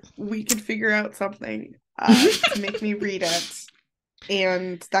could figure out something to make me read it,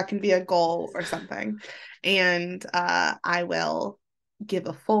 and that can be a goal or something, and I will give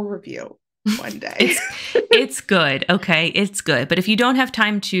a full review one day. It's good, okay? It's good. But if you don't have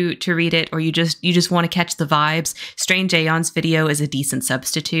time to read it, or you just want to catch the vibes, Strange Aeons video is a decent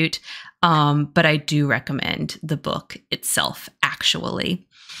substitute. But I do recommend the book itself, actually.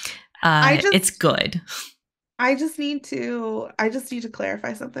 It's good. I just need to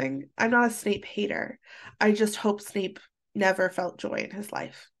clarify something. I'm not a Snape hater. I just hope Snape never felt joy in his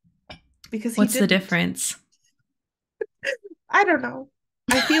life. Because what's the difference? I don't know.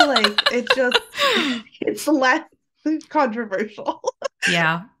 I feel like it's less controversial.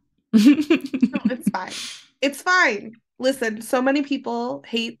 Yeah. No, it's fine. It's fine. Listen, so many people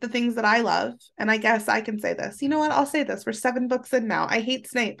hate the things that I love, and I guess I can say this. You know what? I'll say this. We're 7 books in now. I hate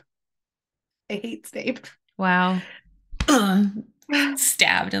Snape. Wow.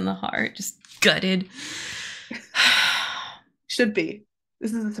 Stabbed in the heart. Just gutted. Should be.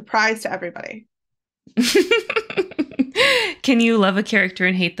 This is a surprise to everybody. Can you love a character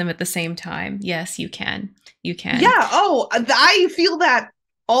and hate them at the same time? Yes, you can. You can. Yeah. Oh, I feel that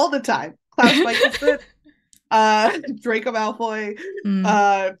all the time. Klaus Michelson, Draco Malfoy,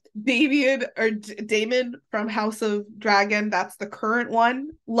 Damon from House of Dragon. That's the current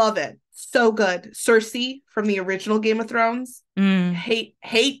one. Love it. So good. Cersei from the original Game of Thrones. Hate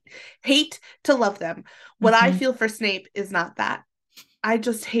to love them. What I feel for Snape is not that. I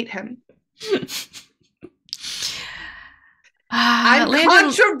just hate him. I'm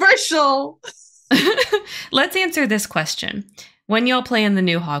controversial. Let's answer this question. When y'all play in the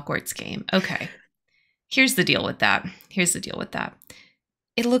new Hogwarts game, okay. Here's the deal with that.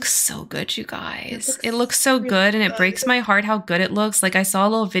 It looks so good, you guys. It looks so really good, and it breaks my heart how good it looks. Like, I saw a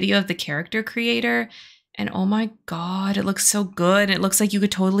little video of the character creator, and oh my god, it looks so good. It looks like you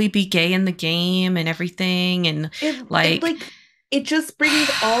could totally be gay in the game and everything, and it just brings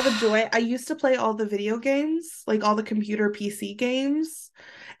all the joy. I used to play all the video games, like all the computer PC games,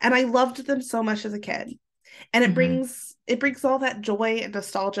 and I loved them so much as a kid. And it brings all that joy and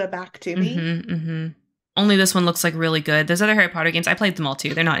nostalgia back to me. Only this one looks like really good. There's other Harry Potter games. I played them all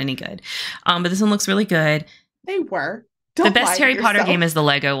too. They're not any good. But this one looks really good. They were. The best Harry Potter game is the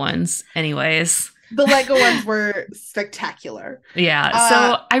Lego ones, anyways. The Lego ones were spectacular. Yeah.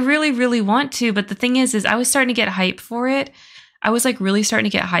 So I really, really want to. But the thing is I was starting to get hype for it. And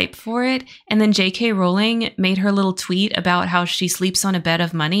then J.K. Rowling made her little tweet about how she sleeps on a bed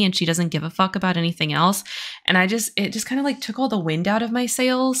of money and she doesn't give a fuck about anything else. And it just kind of like took all the wind out of my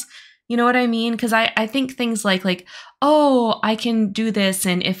sails. You know what I mean? Because I think things like, oh, I can do this.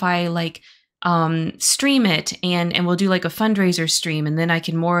 And if I like stream it, and we'll do like a fundraiser stream, and then I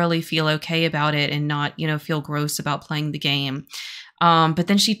can morally feel okay about it and not, feel gross about playing the game. But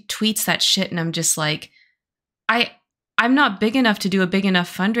then she tweets that shit, and I'm just like, I'm not big enough to do a big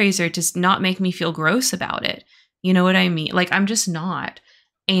enough fundraiser to not make me feel gross about it. You know what I mean? Like, I'm just not.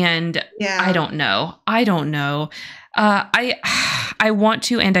 And Yeah. I don't know. I want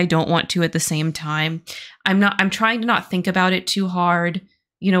to, and I don't want to at the same time. I'm trying to not think about it too hard.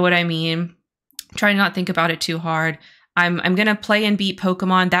 You know what I mean? Try to not think about it too hard. I'm going to play and beat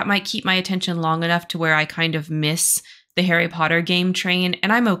Pokemon. That might keep my attention long enough to where I kind of miss the Harry Potter game train.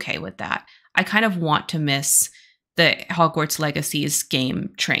 And I'm okay with that. I kind of want to miss the Hogwarts Legacy's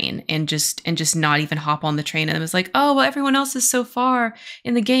game train and just not even hop on the train. And it was like, oh, well, everyone else is so far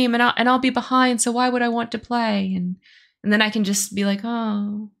in the game and I'll be behind. So why would I want to play? And then I can just be like,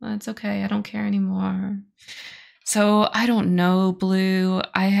 oh, that's okay. I don't care anymore. So I don't know, Blue.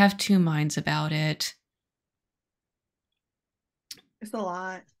 I have two minds about it. It's a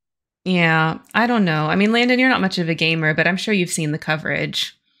lot. Yeah, I don't know. I mean, Landon, you're not much of a gamer, but I'm sure you've seen the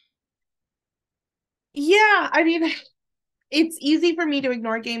coverage. Yeah, I mean, it's easy for me to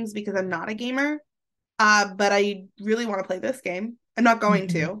ignore games because I'm not a gamer. But I really want to play this game. I'm not going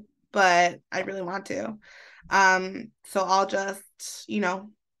to, but I really want to. So I'll just,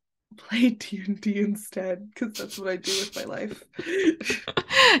 play D&D instead because that's what I do with my life.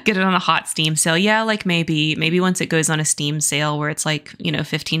 Get it on a hot Steam sale. Yeah, like maybe once it goes on a Steam sale where it's like,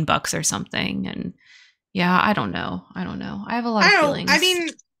 $15 or something. And yeah, I don't know. I have a lot of feelings. I mean,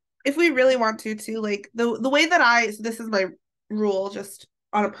 if we really want to too, like the way that so this is my rule just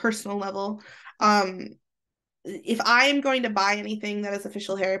on a personal level. If I'm going to buy anything that is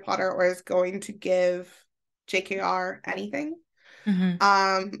official Harry Potter or is going to give JKR anything,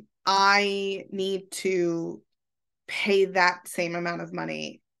 I need to pay that same amount of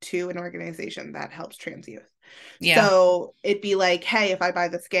money to an organization that helps trans youth. Yeah. So it'd be like, hey, if I buy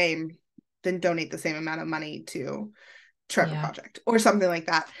this game, then donate the same amount of money to Trevor Project or something like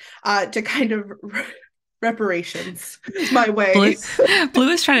that, to kind of reparations my way. Blue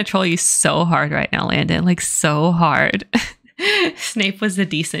is trying to troll you so hard right now, Landon, like so hard. Snape was a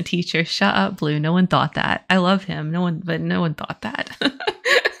decent teacher. Shut up, Blue. No one thought that. I love him. No one thought that.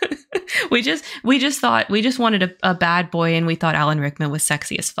 we just wanted a bad boy, and we thought Alan Rickman was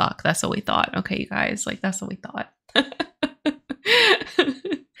sexy as fuck. That's what we thought. Okay, you guys, like that's what we thought.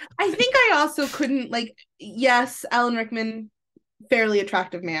 I think I also couldn't yes, Alan Rickman, fairly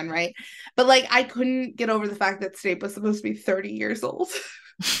attractive man, right? But I couldn't get over the fact that Snape was supposed to be 30 years old.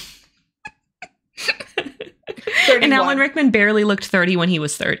 And Alan Rickman barely looked 30 when he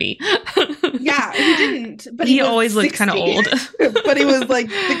was 30. Yeah, he didn't. But he always looked kind of old. But he was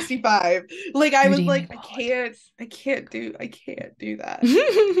 65. I was like, I can't do that.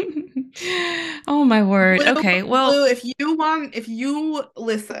 Oh my word. Blue, okay, well, Blue, if you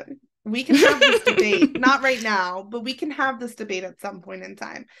listen, we can have this debate. Not right now, but we can have this debate at some point in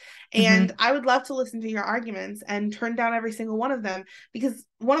time. And I would love to listen to your arguments and turn down every single one of them, because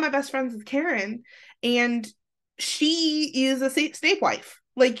one of my best friends is Karen, and she is a Snape wife.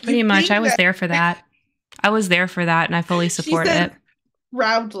 Pretty much. I was there for that. And I fully support it.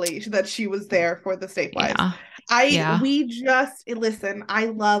 Proudly that she was there for the Snape wife. Listen, I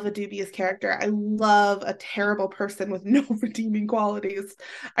love a dubious character. I love a terrible person with no redeeming qualities.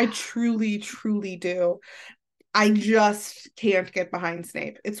 I truly, truly do. I just can't get behind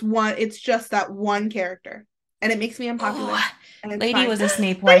Snape. It's just that one character. And it makes me unpopular. Lady was a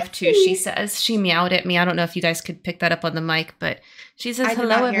Snape wife too, she says. She meowed at me. I don't know if you guys could pick that up on the mic, but she says,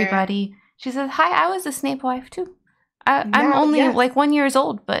 hello, everybody. She says, hi, I was a Snape wife too. I'm only 1 year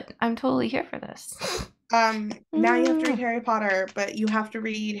old, but I'm totally here for this. Now you have to read Harry Potter, but you have to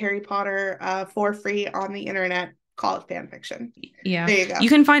read Harry Potter for free on the internet. Call it fan fiction. Yeah, there you go. You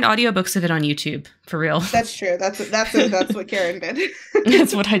can find audiobooks of it on YouTube, for real. That's true. That's what Karen did.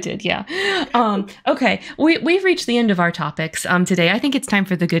 That's what I did. Yeah. Okay, we've reached the end of our topics today. I think it's time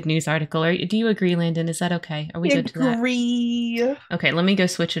for the good news article. Do you agree, Landon? Is that okay? Are we good to that? Agree. Okay, let me go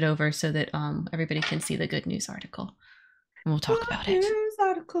switch it over so that everybody can see the good news article, and we'll talk about it. News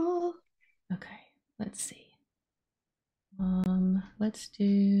article. Okay, let's see. Let's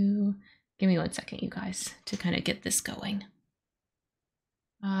do. Give me 1 second, you guys, to kind of get this going.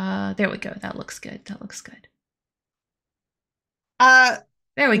 There we go. That looks good. There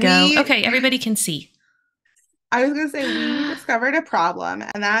we go. Okay, everybody can see. I was going to say, we discovered a problem,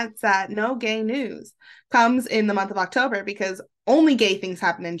 and that's that no gay news comes in the month of October, because only gay things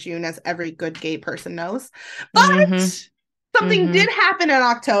happen in June, as every good gay person knows. But something did happen in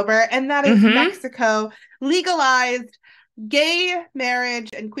October, and that is Mexico legalized gay marriage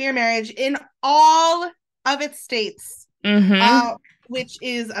and queer marriage in all of its states, Mm-hmm. uh, which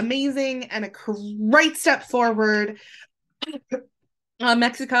is amazing and a great step forward.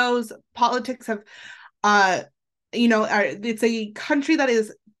 Mexico's politics have, uh, it's a country that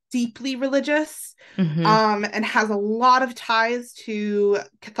is deeply religious, Mm-hmm. and has a lot of ties to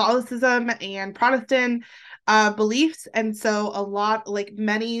Catholicism and Protestant beliefs. And so, a lot, like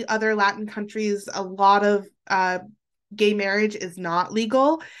many other Latin countries, a lot of gay marriage is not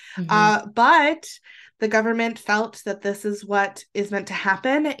legal. Mm-hmm. But the government felt that this is what is meant to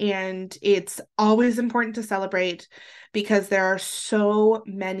happen. And it's always important to celebrate because there are so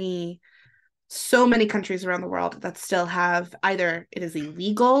many countries around the world that still have either it is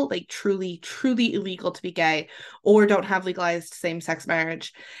illegal, like truly, truly illegal to be gay, or don't have legalized same-sex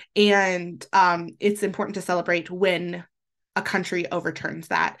marriage. And it's important to celebrate when a country overturns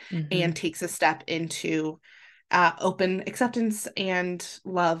that Mm-hmm. and takes a step into open acceptance and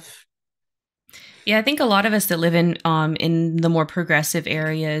love. Yeah, I think a lot of us that live in the more progressive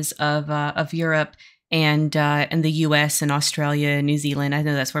areas of Europe and the U.S. and Australia and New Zealand. I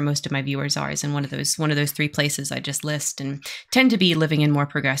know that's where most of my viewers are, is in one of those three places I just list, and tend to be living in more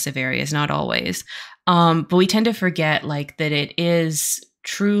progressive areas. Not always, but we tend to forget like that it is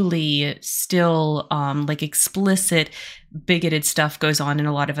truly still like explicit bigoted stuff goes on in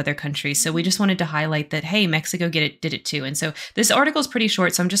a lot of other countries. So we just wanted to highlight that, hey, Mexico did it too. And so this article is pretty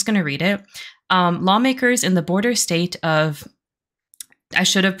short, so I'm just going to read it. Lawmakers in the border state of, I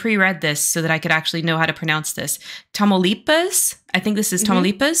should have pre-read this so that I could actually know how to pronounce this. Tamaulipas, I think this is Mhm.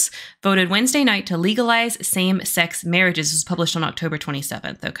 Tamaulipas, voted Wednesday night to legalize same-sex marriages. This was published on October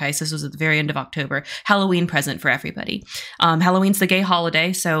 27th. Okay, so this was at the very end of October. Halloween present for everybody. Halloween's the gay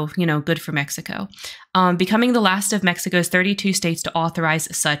holiday, so, good for Mexico. Becoming the last of Mexico's 32 states to authorize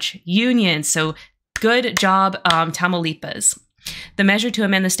such unions. So good job, Tamaulipas. The measure to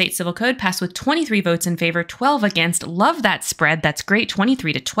amend the state civil code passed with 23 votes in favor, 12 against. Love that spread. That's great.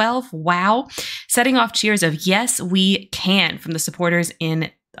 23 to 12. Wow. Setting off cheers of yes, we can from the supporters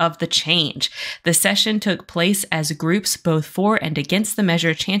of the change. The session took place as groups both for and against the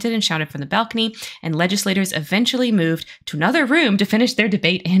measure chanted and shouted from the balcony, and legislators eventually moved to another room to finish their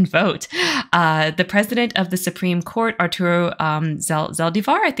debate and vote. The president of the Supreme Court, Arturo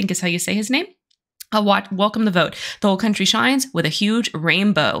Zaldivar, I think is how you say his name, welcome the vote. The whole country shines with a huge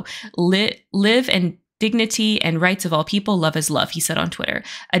rainbow. Live and dignity and rights of all people. Love is love, he said on Twitter.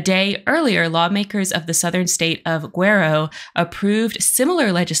 A day earlier, lawmakers of the southern state of Guerrero approved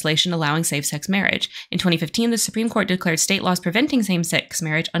similar legislation allowing same-sex marriage. In 2015, the Supreme Court declared state laws preventing same-sex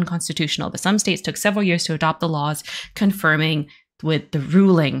marriage unconstitutional, but some states took several years to adopt the laws confirming with the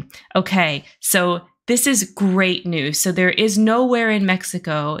ruling. Okay, so this is great news. So there is nowhere in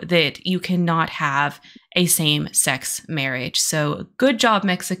Mexico that you cannot have a same-sex marriage. So good job,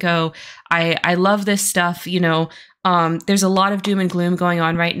 Mexico. I love this stuff. There's a lot of doom and gloom going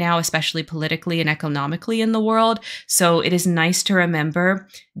on right now, especially politically and economically in the world. So it is nice to remember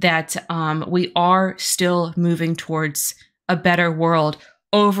that we are still moving towards a better world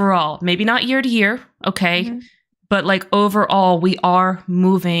overall. Maybe not year to year, okay? Mm-hmm. But like overall, we are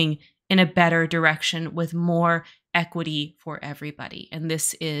moving in a better direction with more equity for everybody. And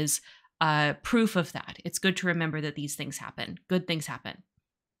this is proof of that. It's good to remember that these things happen. Good things happen.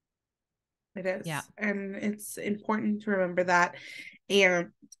 It is. Yeah. And it's important to remember that.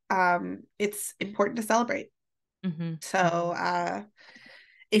 And it's important to celebrate. Mm-hmm. So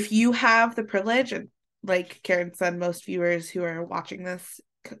if you have the privilege, and like Karen said, most viewers who are watching this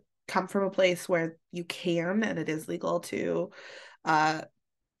come from a place where you can and it is legal to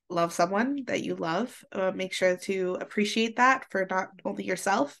love someone that you love, make sure to appreciate that for not only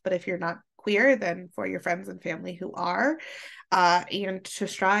yourself, but if you're not queer, then for your friends and family who are, and to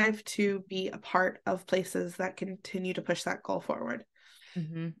strive to be a part of places that continue to push that goal forward.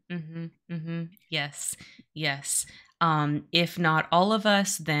 Mm-hmm, mm-hmm, mm-hmm. Yes, yes. If not all of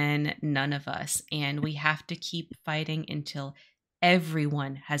us, then none of us. And we have to keep fighting until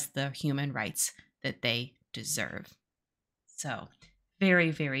everyone has the human rights that they deserve. So,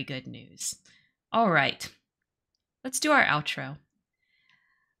 very, very good news. All right. Let's do our outro.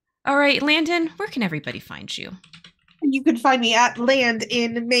 All right, Landon, where can everybody find you? You can find me at Land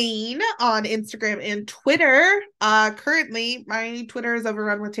in Maine on Instagram and Twitter. Currently, my Twitter is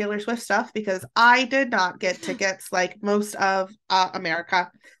overrun with Taylor Swift stuff because I did not get tickets like most of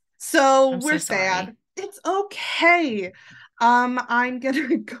America. So I'm we're so sad. sorry. It's okay. I'm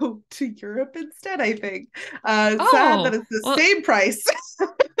gonna go to Europe instead, I think. Sad that Oh, it's the well, same price.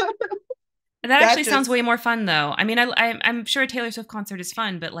 that That actually sounds just way more fun, though. I mean, I'm sure a Taylor Swift concert is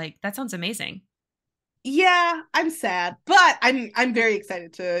fun, but like that sounds amazing. Yeah, I'm sad, but I'm very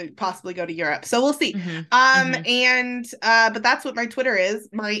excited to possibly go to Europe. So we'll see. Hmm. Hmm. And but that's what my Twitter is.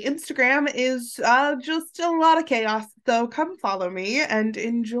 My Instagram is just a lot of chaos. So come follow me and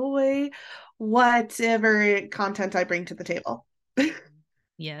enjoy whatever content I bring to the table.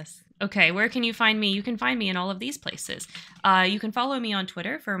 Yes. Okay, where can you find me? You can find me in all of these places. You can follow me on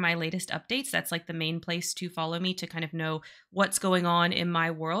Twitter for my latest updates. That's like the main place to follow me to kind of know what's going on in my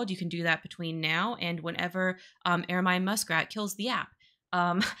world. You can do that between now and whenever Ermine Muskrat kills the app.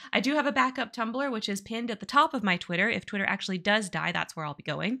 I do have a backup Tumblr, which is pinned at the top of my Twitter. If Twitter actually does die, that's where I'll be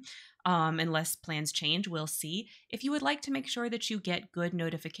going. Unless plans change, we'll see. If you would like to make sure that you get good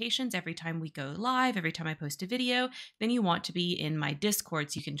notifications every time we go live, every time I post a video, then you want to be in my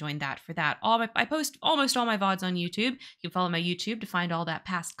Discord, so you can join that for that. I post almost all my VODs on YouTube. You can follow my YouTube to find all that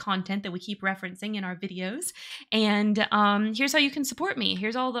past content that we keep referencing in our videos. And here's how you can support me.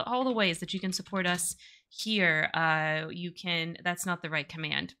 Here's all the ways that you can support us here. You can. That's not the right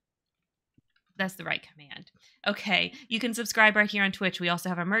command. That's the right command. Okay, you can subscribe right here on Twitch. We also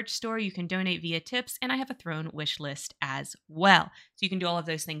have a merch store. You can donate via tips, and I have a throne wish list as well. So you can do all of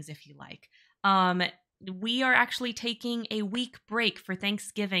those things if you like. We are actually taking a week break for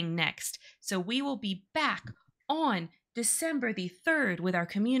Thanksgiving next. So we will be back on December the 3rd with our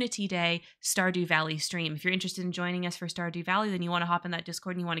Community Day Stardew Valley stream. If you're interested in joining us for Stardew Valley, then you want to hop in that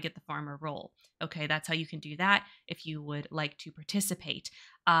Discord and you want to get the farmer role. Okay, that's how you can do that if you would like to participate.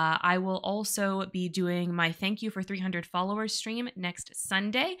 I will also be doing my thank you for 300 followers stream next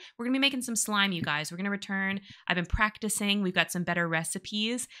Sunday. We're going to be making some slime, you guys. We're going to return. I've been practicing. We've got some better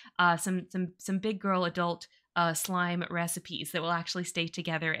recipes, some big girl adult slime recipes that will actually stay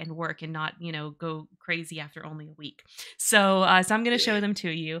together and work and not, go crazy after only a week. So I'm going to show them to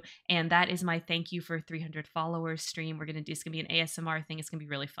you. And that is my thank you for 300 followers stream. We're going to do, it's going to be an ASMR thing. It's going to be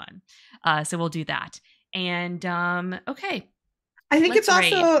really fun. So we'll do that. And okay. I think Let's it's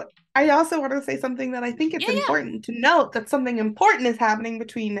raid. also, I also want to say something that I think it's Yeah, yeah. important to note that something important is happening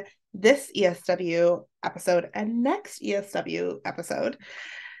between this ESW episode and next ESW episode.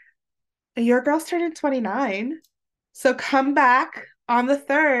 Your girl's turning 29. So come back on the It's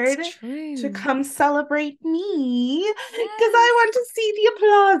 3rd to true. come celebrate me because I Yes. want to see the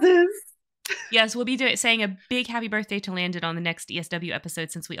applauses. Yes, we'll be saying a big happy birthday to Landon on the next ESW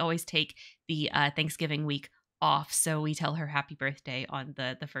episode, since we always take the Thanksgiving week off. So we tell her happy birthday on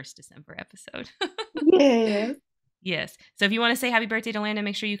the first December episode. Yeah, Yes. So if you want to say happy birthday to Landon,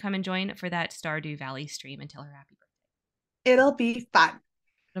 make sure you come and join for that Stardew Valley stream and tell her happy birthday. it'll be fun.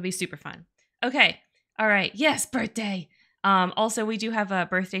 It'll be super fun. Okay. All right. Yes, birthday. Also, we do have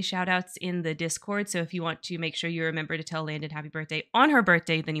birthday shout outs in the Discord. So if you want to make sure you remember to tell Landon happy birthday on her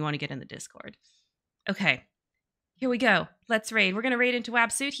birthday, then you want to get in the Discord. Okay. Here we go. Let's raid. We're going to raid into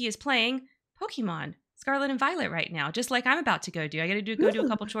Wabsuit. He is playing Pokemon Scarlet and Violet right now, just like I'm about to go do. I got to go do a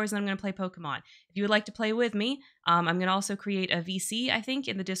couple chores and I'm going to play Pokemon. If you would like to play with me, I'm going to also create a VC, I think,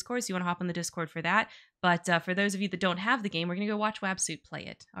 in the Discord. So you want to hop on the Discord for that. But for those of you that don't have the game, we're going to go watch Wabsuit play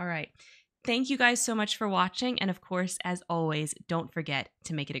it. All right. Thank you guys so much for watching. And of course, as always, don't forget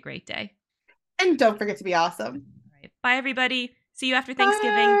to make it a great day. And don't forget to be awesome. All right. Bye, everybody. See you after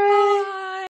Thanksgiving. Bye.